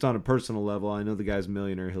mean, just on a personal level, I know the guy's a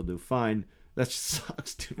millionaire; he'll do fine. That just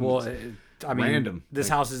sucks, dude. Well, I mean, random. This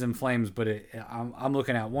house is in flames, but I'm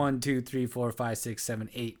looking at 1, 2, 3, 4, 5, 6, 7,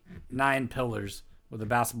 8, 9 pillars with a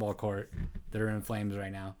basketball court that are in flames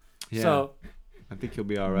right now. Yeah. So I think he'll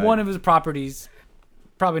be all right. One of his properties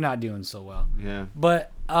probably not doing so well. Yeah.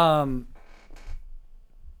 But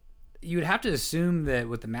you would have to assume that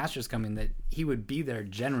with the Masters coming that he would be there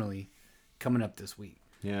generally coming up this week.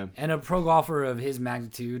 Yeah. And a pro golfer of his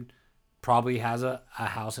magnitude probably has a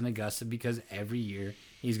house in Augusta because every year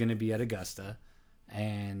he's going to be at Augusta.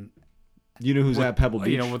 And you know who's at Pebble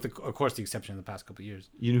Beach? You know, with of course the exception of the past couple of years.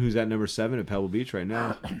 You know who's at number 7 at Pebble Beach right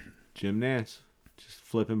now? Jim Nance. Just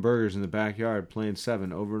flipping burgers in the backyard, playing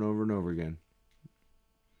 7 over and over and over again.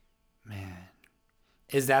 Man.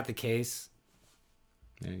 Is that the case?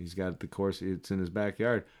 Yeah, he's got the course. It's in his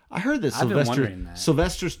backyard. I heard that I've been wondering that.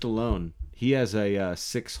 Sylvester Stallone, he has a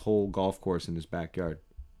 6-hole golf course in his backyard.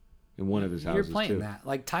 In one of his houses, You're playing that.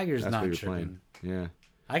 Like, Tiger's That's not what you're tripping. playing. Yeah.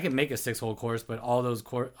 I can make a 6-hole course, but all those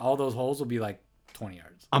holes will be like 20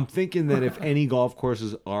 yards. I'm thinking that if any golf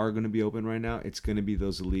courses are going to be open right now, it's going to be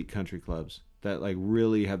those elite country clubs that like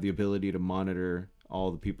really have the ability to monitor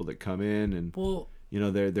all the people that come in and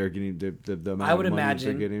they're getting the amount I would of money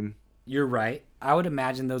imagine they're getting. You're right. I would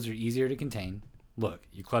imagine those are easier to contain. Look,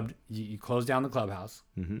 you close down the clubhouse.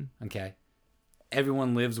 Mm-hmm. Okay.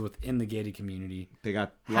 Everyone lives within the gated community. They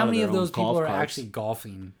got how many of those people are carts. actually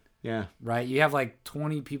golfing? Yeah. Right? You have like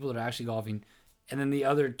 20 people that are actually golfing, and then the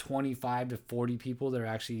other 25 to 40 people that are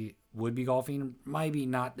actually would be golfing might be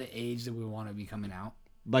not the age that we want to be coming out.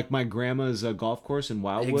 Like my grandma's golf course in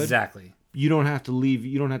Wildwood. Exactly. You don't have to leave.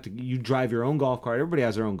 You don't have to. You drive your own golf cart. Everybody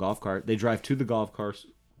has their own golf cart. They drive to the golf course.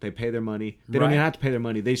 They pay their money. They don't even have to pay their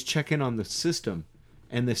money. They just check in on the system,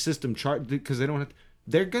 and the system chart because they don't have to.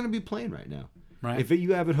 They're going to be playing right now. Right. If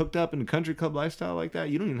you have it hooked up in a country club lifestyle like that,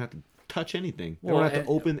 you don't even have to touch anything. They don't have to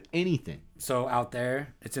open anything. So out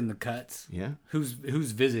there, it's in the cuts. Yeah. Who's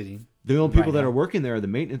visiting? The only people that are working there are the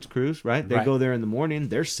maintenance crews, right? They go there in the morning.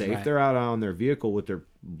 They're safe. Right. They're out on their vehicle with their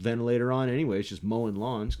ventilator on anyways, just mowing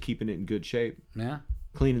lawns, keeping it in good shape. Yeah.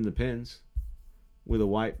 Cleaning the pins with a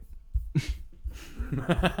wipe.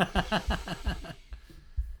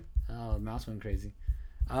 Oh, the mouse went crazy.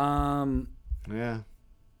 Yeah.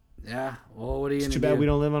 Yeah. Well, what are you It's gonna too bad do? we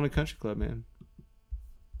don't live on a country club, man.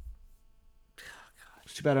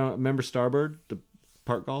 It's too bad I don't remember Starbird, the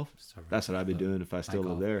park golf. That's what I'd be doing if I still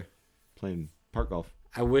live there, playing park golf.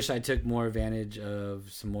 I wish I took more advantage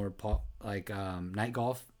of some more night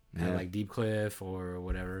golf at like Deep Cliff or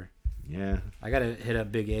whatever. Yeah. I gotta hit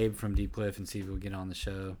up Big Abe from Deep Cliff and see if we'll get on the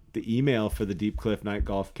show. The email for the Deep Cliff night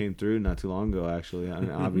golf came through not too long ago, actually. I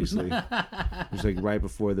mean, obviously. It was like right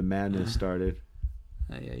before the madness started.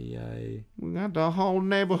 Ay. We got the whole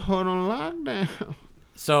neighborhood on lockdown.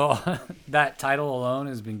 So that title alone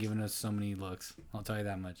has been giving us so many looks. I'll tell you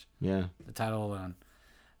that much. Yeah. The title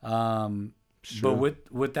alone. But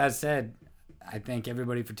with that said, I thank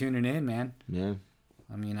everybody for tuning in, man. Yeah.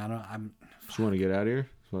 I mean, Just want to get out of here?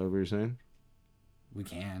 Is what you're saying? We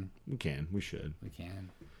can. We should. We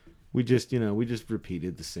can. We just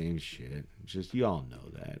repeated the same shit. Just, you all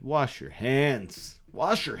know that. Wash your hands.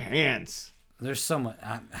 There's so much.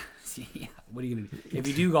 What are you gonna do? If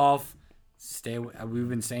you do golf, stay away. We've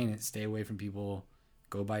been saying it. Stay away from people.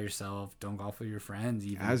 Go by yourself. Don't golf with your friends.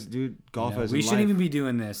 Even. Golf as we shouldn't even be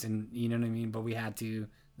doing this, and you know what I mean. But we had to.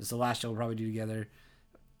 This is the last show we'll probably do together.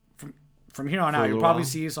 From here on out, you'll probably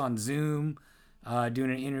see us on Zoom,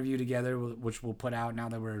 doing an interview together, which we'll put out now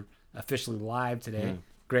that we're officially live today. Yeah.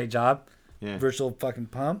 Great job. Yeah. Virtual fucking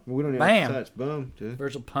pump. We don't even have to touch. Boom, dude.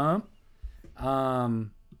 Virtual pump.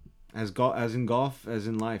 As in golf, as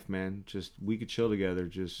in life, man. Just we could chill together.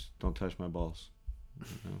 Just don't touch my balls.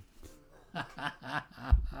 You know?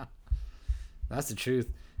 That's the truth.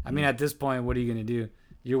 I mean, at this point, what are you gonna do?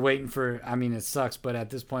 You're waiting for. I mean, it sucks, but at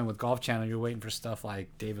this point with Golf Channel, you're waiting for stuff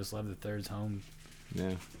like Davis Love III's home,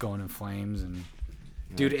 going in flames, and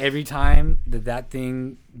dude, every time that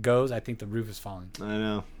thing goes, I think the roof is falling. I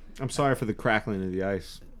know. I'm sorry for the crackling of the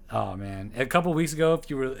ice. Oh man, a couple weeks ago, if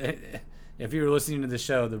you were listening to the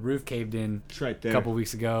show, the roof caved in. It's right there. A couple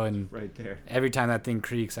weeks ago, and right there. Every time that thing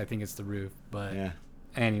creaks, I think it's the roof. But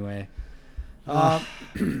anyway,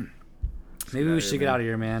 maybe we should get out of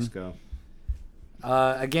here, man. Let's go.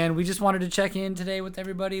 Again, we just wanted to check in today with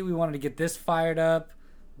everybody. We wanted to get this fired up.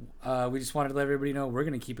 We just wanted to let everybody know we're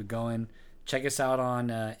going to keep it going. Check us out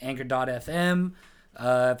on anchor.fm.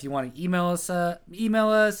 If you want to email us,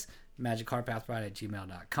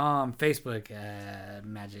 magiccarpathride@gmail.com. Facebook at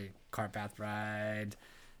Magic Carpath Ride.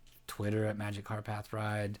 Twitter at Magic Carpath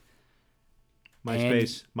Ride.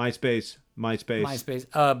 MySpace.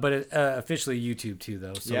 But officially YouTube too,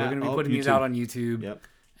 though. So we're going to be putting these out on YouTube. Yep.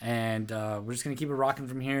 And we're just going to keep it rocking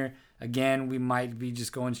from here. Again, we might be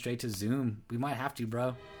just going straight to Zoom. We might have to,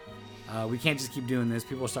 bro. We can't just keep doing this.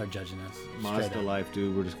 People will start judging us. Monster life,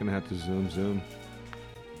 dude. We're just going to have to zoom.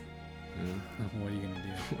 Yeah. What are you going to do?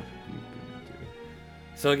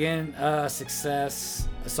 So again, success.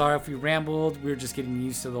 Sorry if we rambled. We were just getting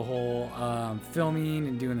used to the whole filming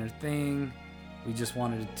and doing our thing. We just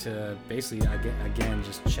wanted to basically, again,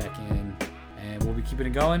 just check in. And we'll be keeping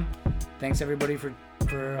it going. Thanks, everybody, for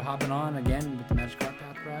hopping on again with the Magic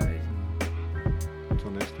Carpath Ride.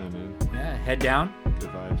 Until next time, man. Yeah, head down. Good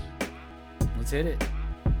vibes. Let's hit it.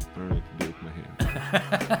 I don't know what to do with my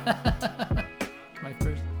hand.